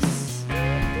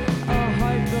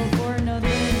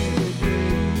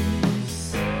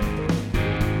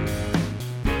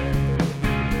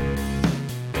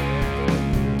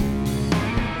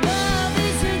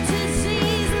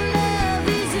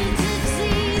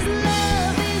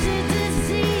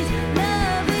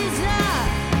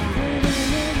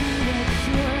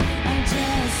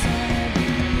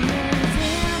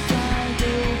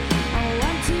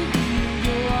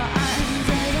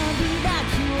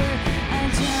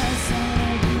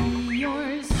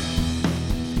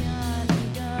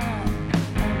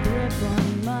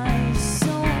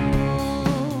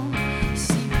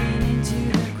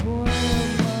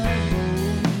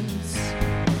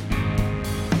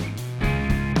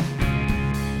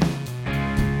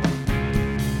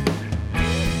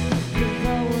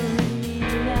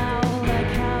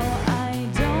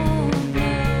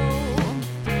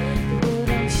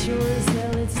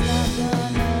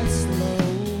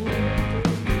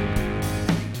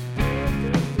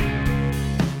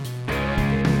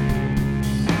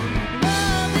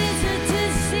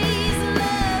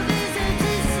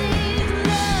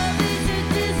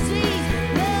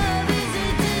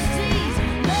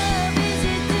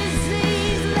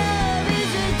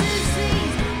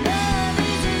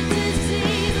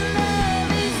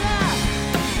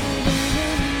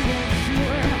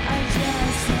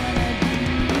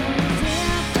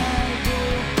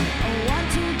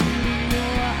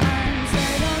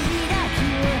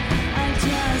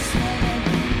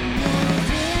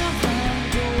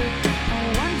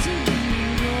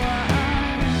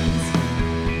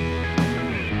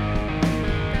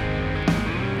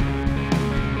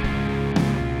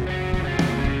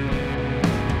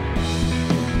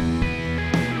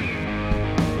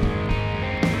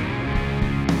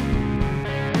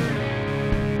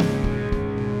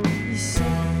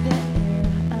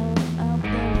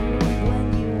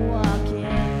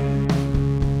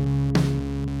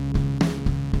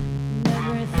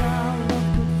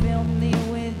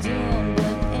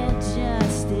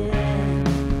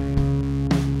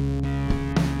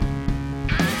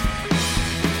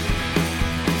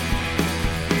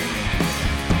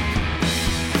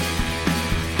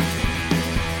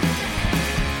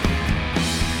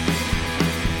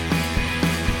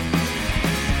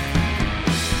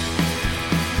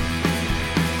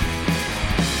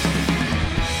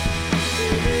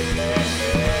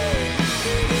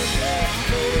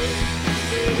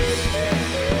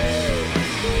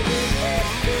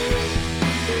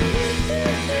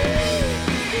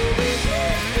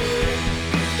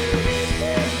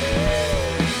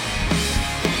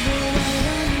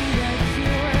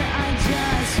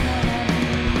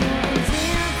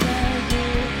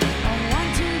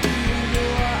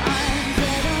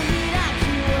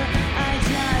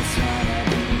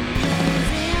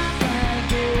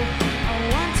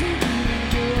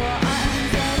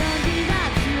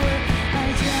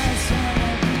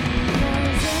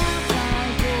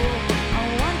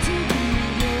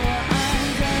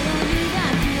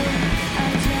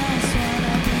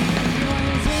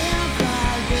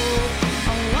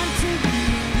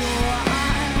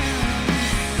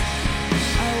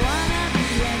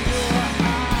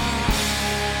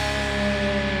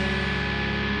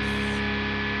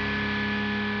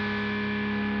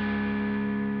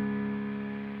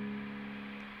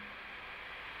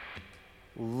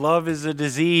 Love is a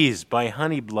Disease by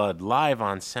Honeyblood, live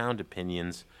on Sound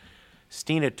Opinions.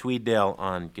 Stina Tweeddale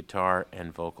on guitar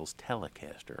and vocals,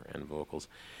 Telecaster and vocals,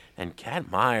 and Kat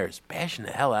Myers bashing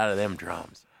the hell out of them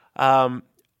drums.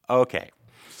 Okay,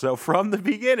 so from the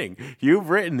beginning, you've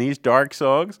written these dark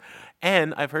songs,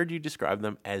 and I've heard you describe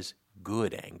them as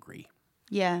good angry.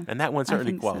 Yeah. And that one I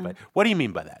certainly think qualified. so. What do you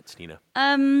mean by that, Stina?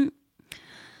 I'm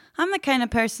the kind of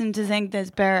person to think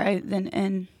there's better out than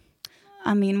in.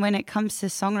 I mean, when it comes to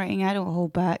songwriting, I don't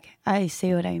hold back. I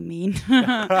say what I mean.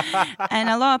 And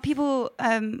a lot of people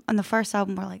on the first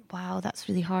album were like, wow, that's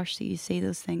really harsh that you say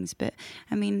those things. But,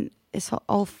 I mean, it's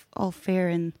all fair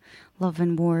in love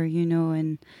and war, you know,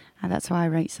 and that's why I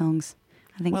write songs.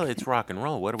 I think. Well, it's rock and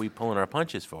roll. What are we pulling our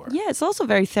punches for? Yeah, it's also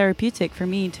very therapeutic for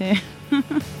me, too.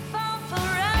 Fall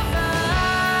forever,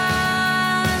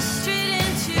 straight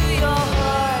into your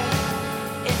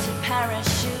heart. It's a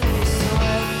parachute of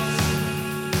sorts.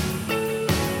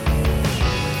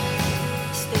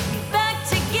 Stick you back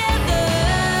together.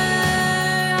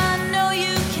 I know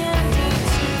you can do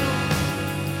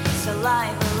too. So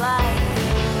like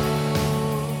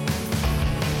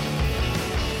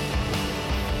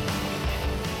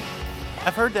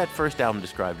I've heard that first album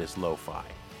described as lo-fi,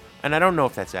 and I don't know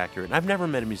if that's accurate. And I've never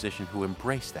met a musician who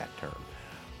embraced that term,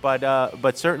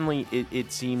 but certainly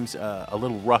it seems a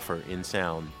little rougher in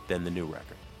sound than the new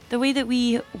record. The way that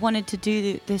we wanted to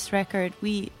do this record,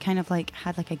 we kind of like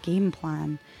had like a game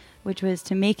plan, which was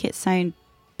to make it sound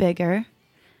bigger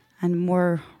and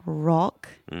more rock,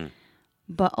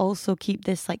 but also keep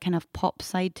this like kind of pop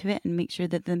side to it and make sure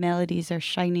that the melodies are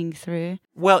shining through.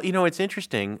 Well, you know, it's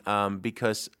interesting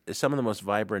because some of the most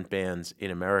vibrant bands in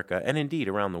America, and indeed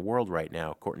around the world right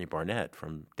now, Courtney Barnett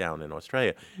from down in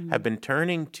Australia, have been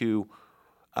turning to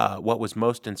what was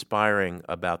most inspiring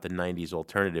about the 90s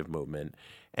alternative movement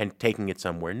and taking it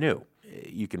somewhere new.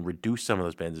 You can reduce some of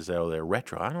those bands and say, oh, they're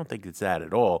retro. I don't think it's that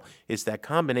at all. It's that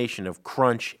combination of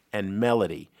crunch and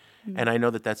melody. And I know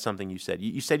that that's something you said.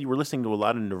 You said you were listening to a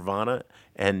lot of Nirvana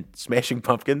and Smashing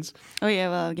Pumpkins. Oh, yeah,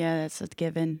 well, yeah, that's a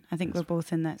given. I think we're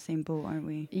both in that same boat, aren't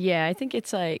we? Yeah, I think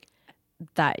it's like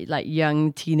that, like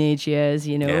young teenage years,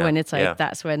 you know, Yeah, when it's like, yeah.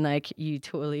 that's when like you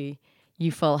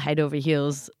fall head over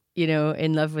heels, you know,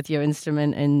 in love with your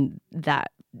instrument and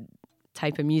that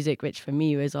type of music, which for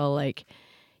me was all like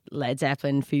Led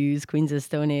Zeppelin, Foos, Queens of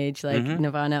Stone Age, like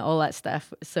Nirvana, all that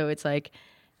stuff. So it's like,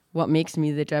 what makes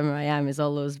me the drummer I am is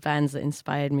all those bands that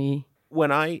inspired me.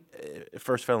 When I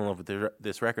first fell in love with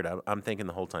this record, I'm thinking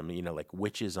the whole time, you know, like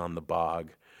Witches on the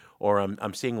Bog, or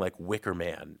I'm seeing like Wicker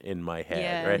Man in my head,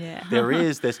 Yeah, right? yeah. There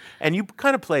is this, and you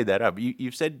kind of played that up.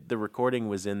 You said the recording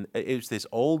was it was this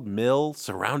old mill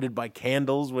surrounded by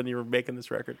candles when you were making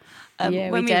this record.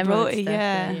 Yeah, when we demoed wrote it, stuff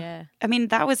yeah. there, yeah. I mean,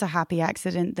 that was a happy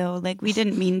accident, though. Like, we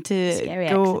didn't mean to Scary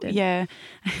go. accident. Yeah,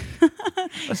 yeah.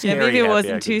 scary, Maybe it happy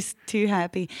wasn't accident. too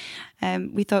happy.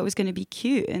 We thought it was going to be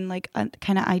cute and like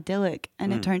kind of idyllic,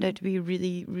 and it turned out to be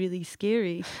really, really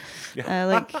scary,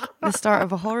 like the start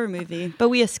of a horror movie. But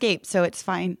we escaped, so it's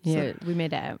fine. Yeah, So, we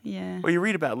made it out. yeah. Well, you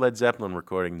read about Led Zeppelin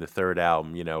recording the third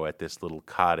album, you know, at this little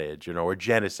cottage, you know, or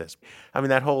Genesis. I mean,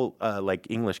 that whole like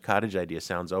English cottage idea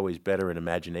sounds always better in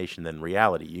imagination than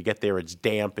reality. You get there, it's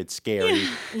damp, it's scary,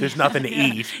 there's nothing to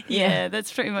eat. Yeah,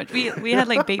 that's pretty much. We had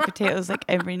like baked potatoes like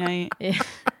every night. Yeah.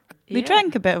 We Yeah.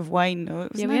 drank a bit of wine though.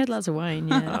 It was Yeah, we nice. had lots of wine.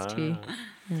 Yeah, that's true.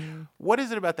 What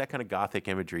is it about that kind of gothic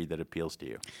imagery that appeals to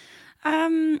you? I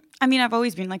mean, I've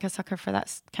always been like a sucker for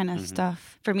that kind of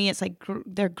stuff. For me, it's like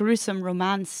they're gruesome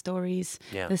romance stories.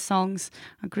 Yeah. The songs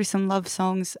are gruesome love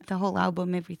songs. The whole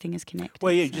album, everything is connected.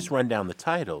 Well, yeah, you so. just run down the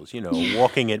titles, you know,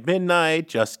 Walking at Midnight,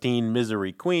 Justine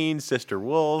Misery Queen, Sister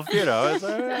Wolf, you know. It's,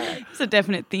 It's a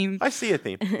definite theme. I see a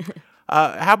theme.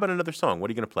 How about another song? What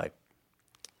are you going to play?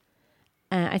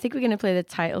 I think we're going to play the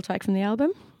title track from the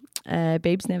album,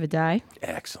 Babes Never Die.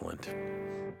 Excellent.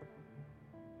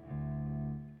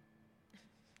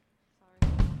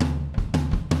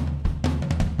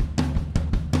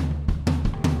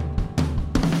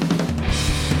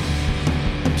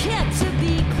 Kept to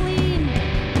be clean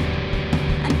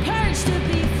and courage to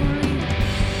be free.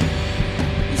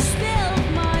 You spilled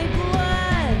my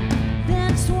blood,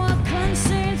 that's what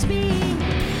concerns me.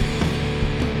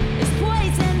 There's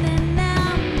poison in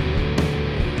them,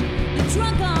 they're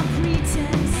drunk on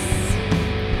pretense,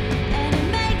 and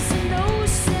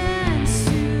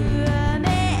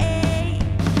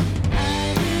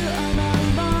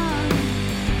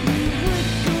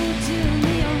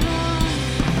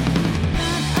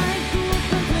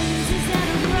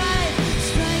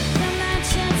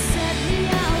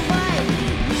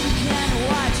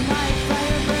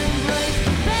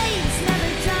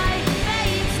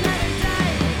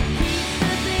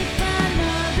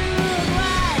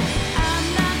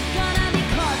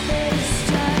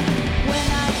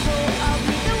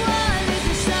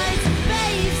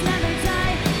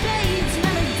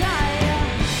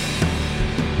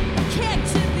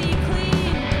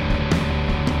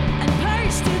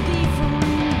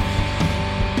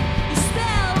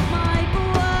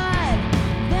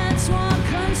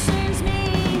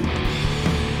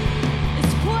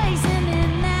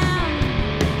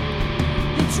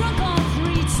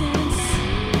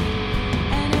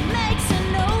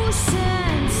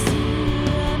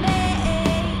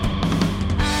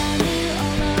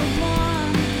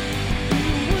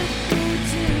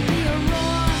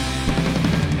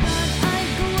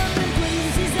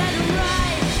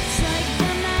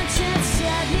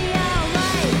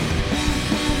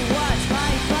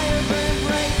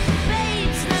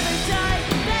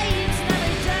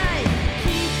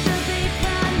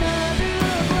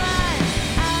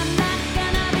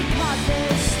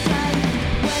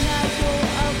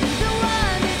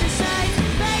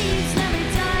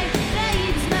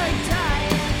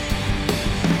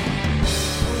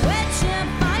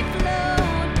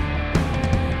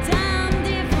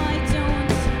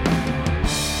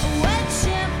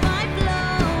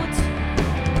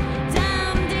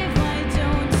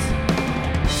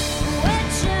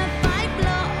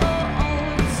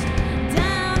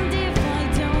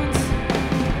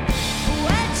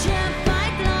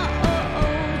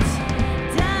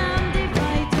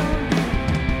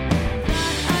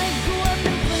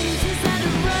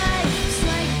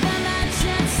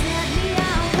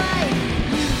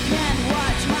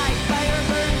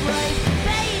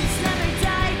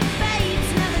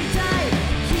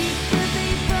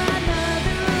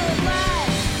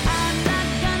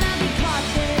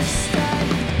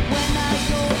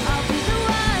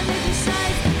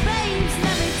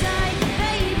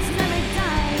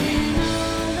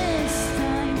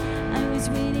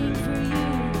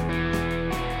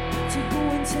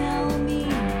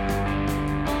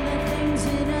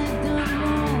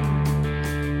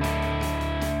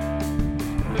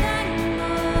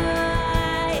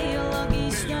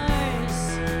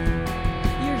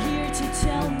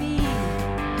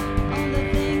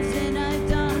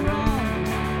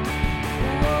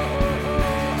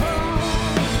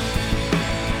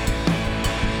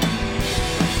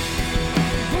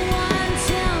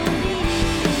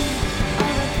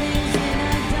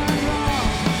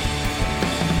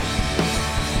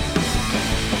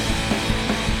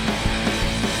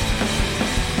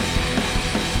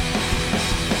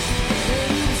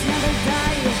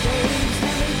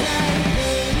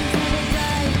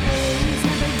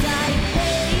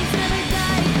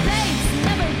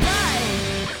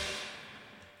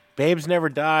Babes Never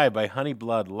Die by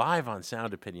Honeyblood, live on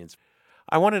Sound Opinions.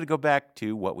 I wanted to go back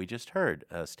to what we just heard,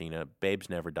 Stina, Babes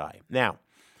Never Die. Now,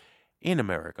 in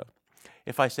America,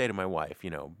 if I say to my wife,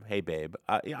 hey, babe,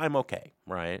 I'm okay,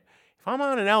 right? If I'm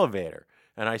on an elevator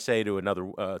and I say to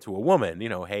to a woman,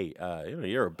 hey,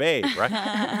 you're a babe,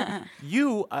 right?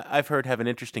 I've heard, have an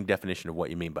interesting definition of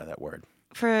what you mean by that word.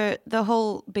 For the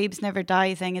whole babes never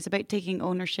die thing, it's about taking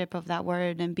ownership of that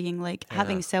word and being like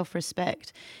having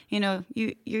self-respect. You're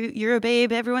a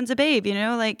babe, everyone's a babe,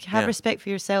 have respect for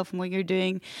yourself and what you're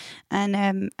doing. And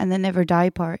the never die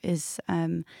part is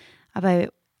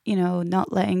about,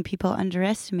 not letting people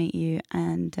underestimate you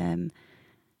and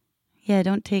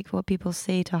don't take what people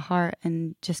say to heart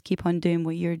and just keep on doing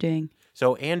what you're doing.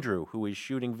 So Andrew, who is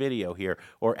shooting video here,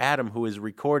 or Adam, who is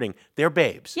recording, they're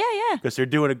babes. Yeah. Because they're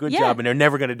doing a good job and they're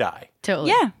never going to die. Totally.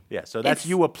 Yeah. Yeah, so that's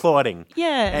you applauding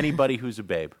Yeah. anybody who's a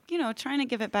babe. Trying to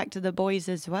give it back to the boys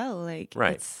as well.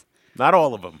 Right. It's Not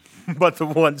all of them, but the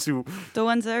ones who... the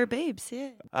ones that are babes,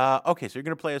 yeah. Okay, so you're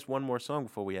going to play us one more song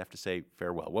before we have to say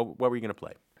farewell. What were you going to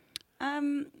play? I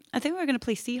think we're going to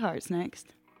play Sea Hearts next.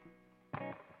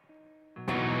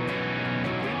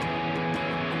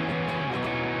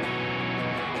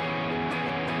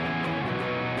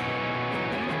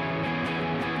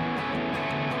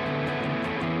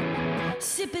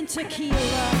 Sipping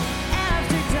tequila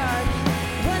after dark.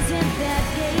 Wasn't that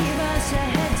gave us a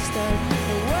head start?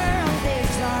 The world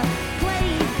is our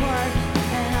playing park,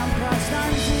 and I'm crossed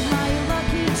arms with my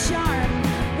lucky charm.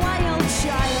 Wild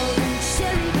child and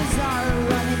cherry bazaar,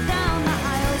 running down the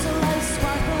aisles of life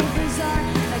sparkle bizarre.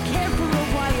 I care for a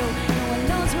while, no one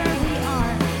knows where we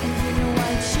are, and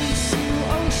I chase you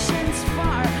oceans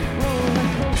far. Roller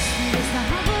coasters to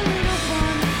have a little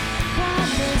fun, while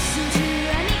listen to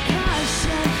any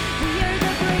caution. We are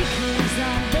the breakers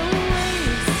on the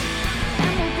waves,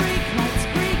 and we'll break hearts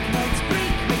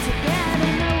to get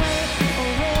in the way. Oh,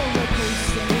 roller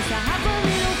coasters to have a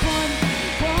little fun,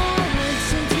 while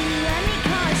listen to any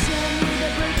caution. We're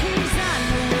the breakers on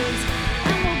the waves,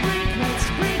 and we'll break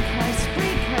hearts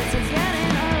to get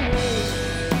in our way.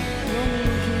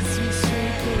 Rolling kiss me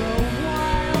straight for a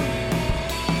while.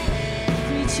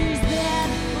 Creatures that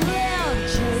live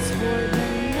just for the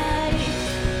night.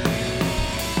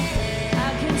 I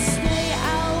can stay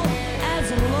out as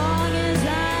long as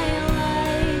I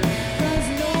like, 'cause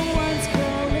no one's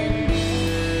calling me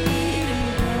to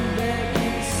come back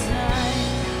inside.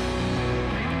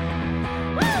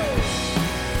 Woo!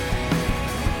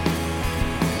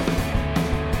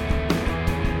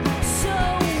 So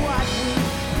what? We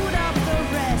put up the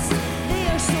rest. They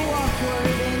are so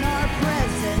awkward in our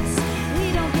presence. We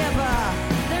don't give up.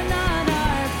 They're not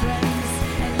our friends.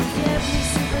 And you give me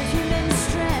superhuman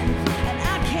strength. And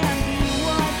I can be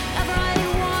whatever I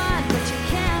want, but you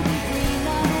can't be free.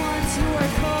 Not ones who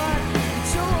are caught. You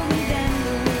told me then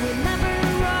that we would never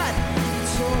rot. You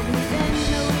told me then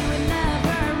that we would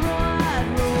never rot.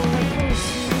 Roller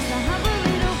coasters to have a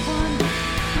little fun.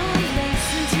 Don't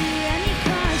listen to any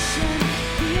caution.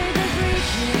 We are the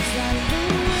breakers on the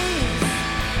waves,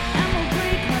 and we'll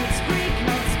break hearts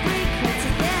to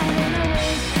get in our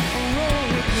way. Oh,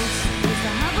 roller coasters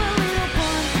to have a little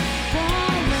fun.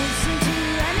 Don't listen to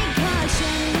any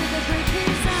caution. We're the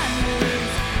breakers on the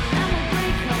waves, and we'll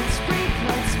break hearts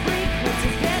to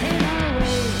get in our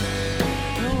way.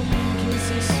 Rolling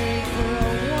kisses straight for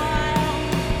a while.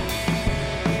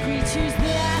 Creatures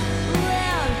that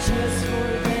live just for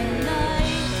the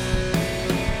night.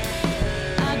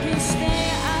 I can stay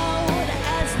out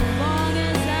as long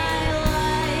as I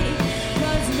like,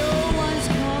 'cause no one's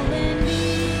calling me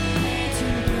to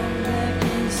come back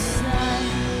inside.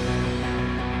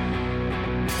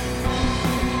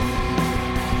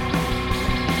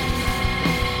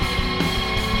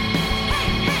 Hey,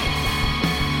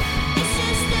 it's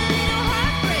just a little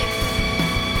heartbreak.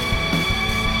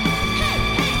 Hey,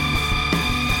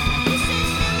 it's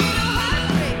just a little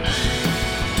heartbreak.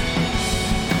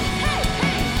 Hey,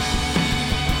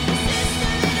 it's just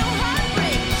a little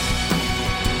heartbreak.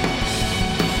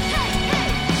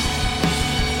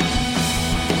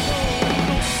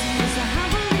 Coasters to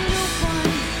have a little fun,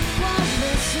 won't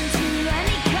listen to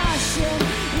any caution.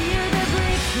 We are the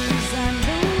breakers on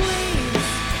the waves,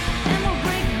 and we'll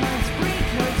break hearts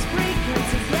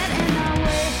to get in our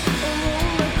way. Oh,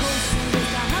 roller coasters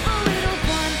to have a little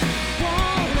fun,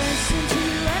 won't listen to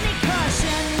any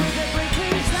caution. We're the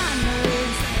breakers on the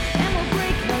waves, and we'll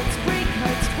break hearts.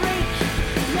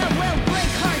 Yeah, we'll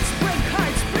break hearts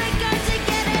to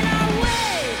get in our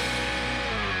way.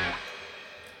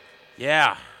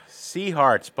 Yeah, Sea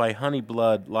Hearts by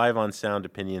Honeyblood, live on Sound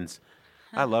Opinions.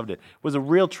 I loved it. It was a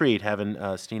real treat having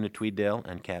Stina Tweeddale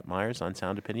and Kat Myers on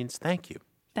Sound Opinions. Thank you.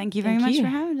 Thank you very much for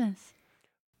having us.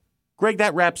 Greg,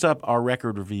 that wraps up our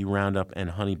record review Roundup and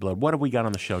Honeyblood. What have we got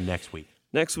on the show next week?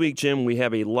 Next week, Jim, we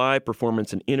have a live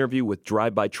performance and interview with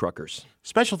Drive-By Truckers.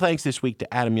 Special thanks this week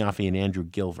to Adam Yaffe and Andrew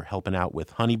Gill for helping out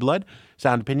with Honeyblood.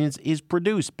 Sound Opinions is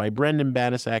produced by Brendan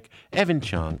Banaszak, Evan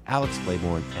Chung, Alex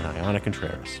Claiborne, and Ayana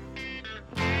Contreras.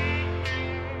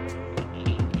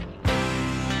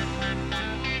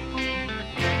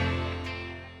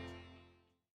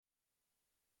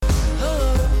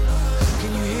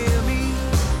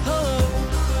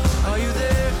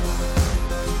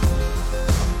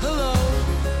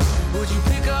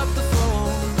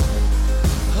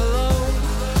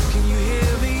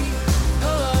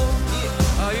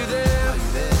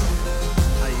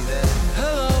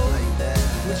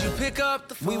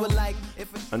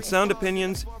 On Sound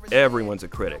Opinions, everyone's a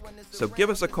critic. So give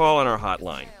us a call on our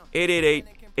hotline,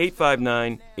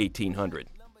 888-859-1800.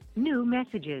 New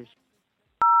messages.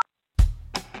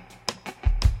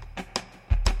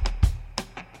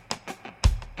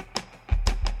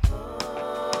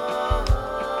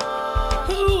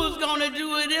 Who's gonna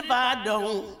do it if I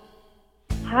don't?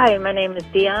 Hi, my name is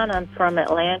Dion. I'm from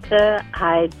Atlanta.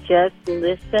 I just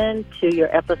listened to your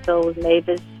episode with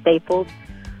Mavis Staples.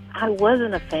 I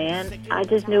wasn't a fan. I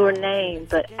just knew her name.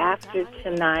 But after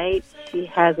tonight, she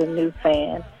has a new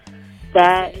fan.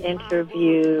 That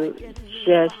interview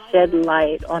just shed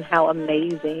light on how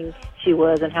amazing she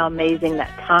was and how amazing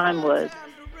that time was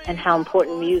and how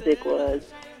important music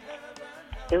was.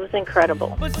 It was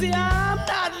incredible. But see, I'm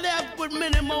not left with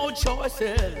many more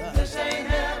choices. This ain't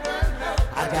heaven.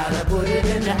 I gotta put it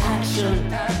into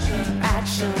action.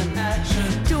 Action.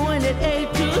 Doing it A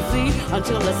to Z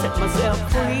until I set myself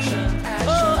free.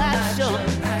 Oh, action.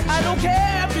 I don't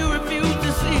care if you refuse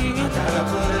to see. I gotta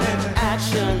put it into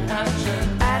action.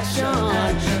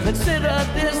 Consider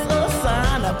this a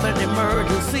sign of an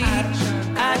emergency.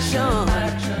 Action.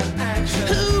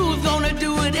 Who's gonna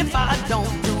do it if I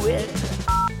don't do it?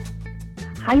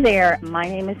 Hi there. My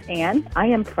name is Ann. I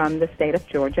am from the state of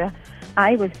Georgia.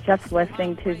 I was just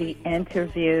listening to the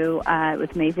interview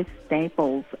with Mavis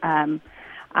Staples.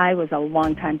 I was a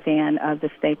longtime fan of the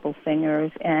Staples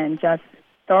singers and just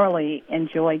thoroughly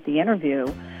enjoyed the interview.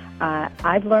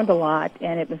 I've learned a lot,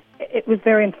 and it was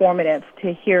very informative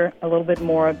to hear a little bit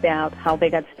more about how they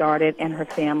got started and her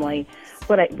family.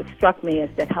 What struck me is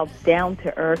that how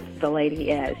down-to-earth the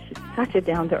lady is. She's such a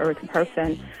down-to-earth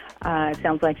person. It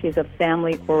sounds like she's a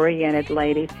family-oriented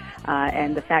lady,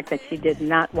 and the fact that she did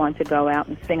not want to go out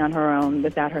and sing on her own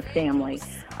without her family.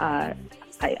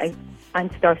 I'm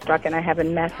starstruck, and I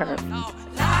haven't met her.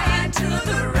 Lying to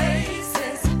the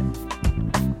races.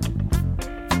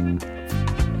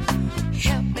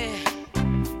 Help me.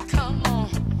 Come on.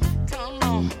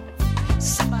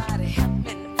 Somebody help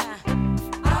me now.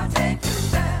 I'll take you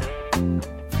there.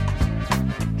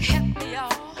 Help me,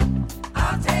 y'all.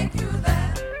 I'll take you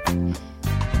there.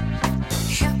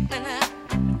 Help me now.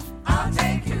 I'll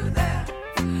take you there.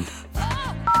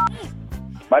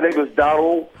 My name is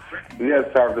Donald.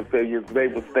 Yes, Sound Opinions,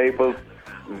 Mavis Staples.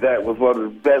 That was one of the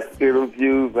best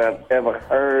interviews I've ever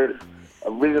heard.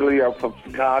 Originally, I'm from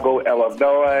Chicago,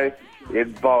 Illinois.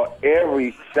 It brought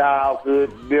every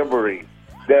childhood memory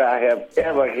that I have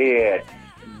ever had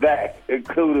back,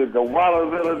 including the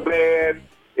Watermelon Band,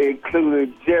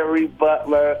 including Jerry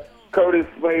Butler, Curtis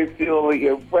Mayfield, the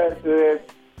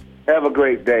Impressionists. Have a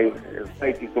great day.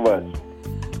 Thank you so much.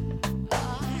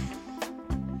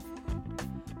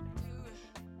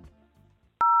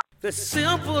 The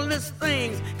simplest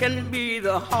things can be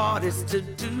the hardest to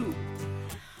do.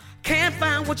 Can't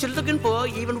find what you're looking for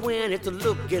even when it's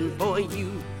looking for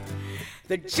you.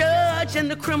 The judge and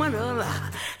the criminal,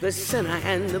 the sinner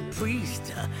and the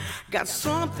priest, got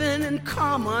something in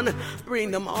common, bring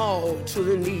them all to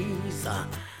the knees.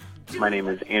 My name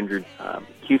is Andrew,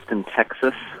 Houston,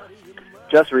 Texas.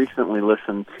 Just recently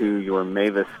listened to your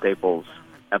Mavis Staples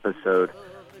episode.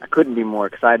 I couldn't be more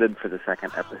excited for the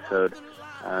second episode.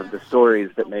 The stories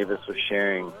that Mavis was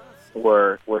sharing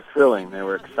were thrilling. They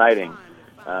were exciting.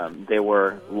 They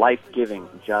were life-giving,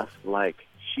 just like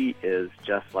she is,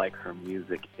 just like her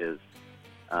music is.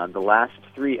 The last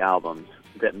 3 albums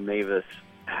that Mavis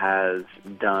has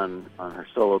done on her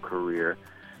solo career,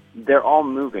 they're all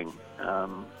moving.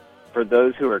 For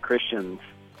those who are Christians,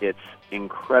 it's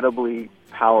incredibly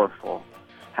powerful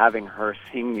having her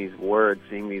sing these words,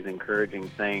 sing these encouraging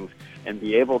things, and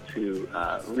be able to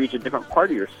reach a different part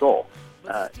of your soul.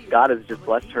 God has just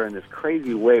blessed her in this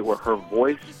crazy way where her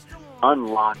voice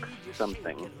unlocks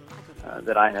something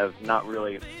that I have not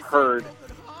really heard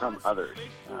from others.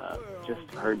 Just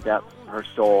her depth, her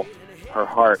soul, her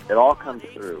heart, it all comes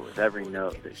through with every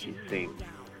note that she sings.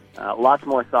 Lots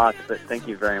more thoughts, but thank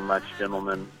you very much,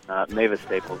 gentlemen. Mavis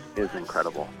Staples is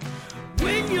incredible.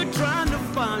 When you're trying to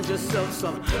find yourself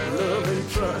some love and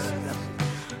trust,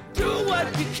 do what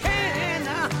you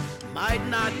can, might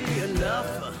not be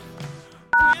enough.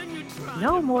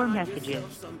 No more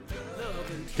messages.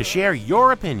 To share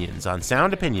your opinions on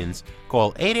Sound Opinions,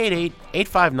 call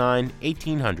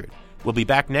 888-859-1800. We'll be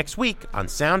back next week on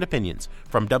Sound Opinions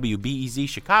from WBEZ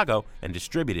Chicago and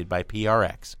distributed by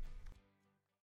PRX.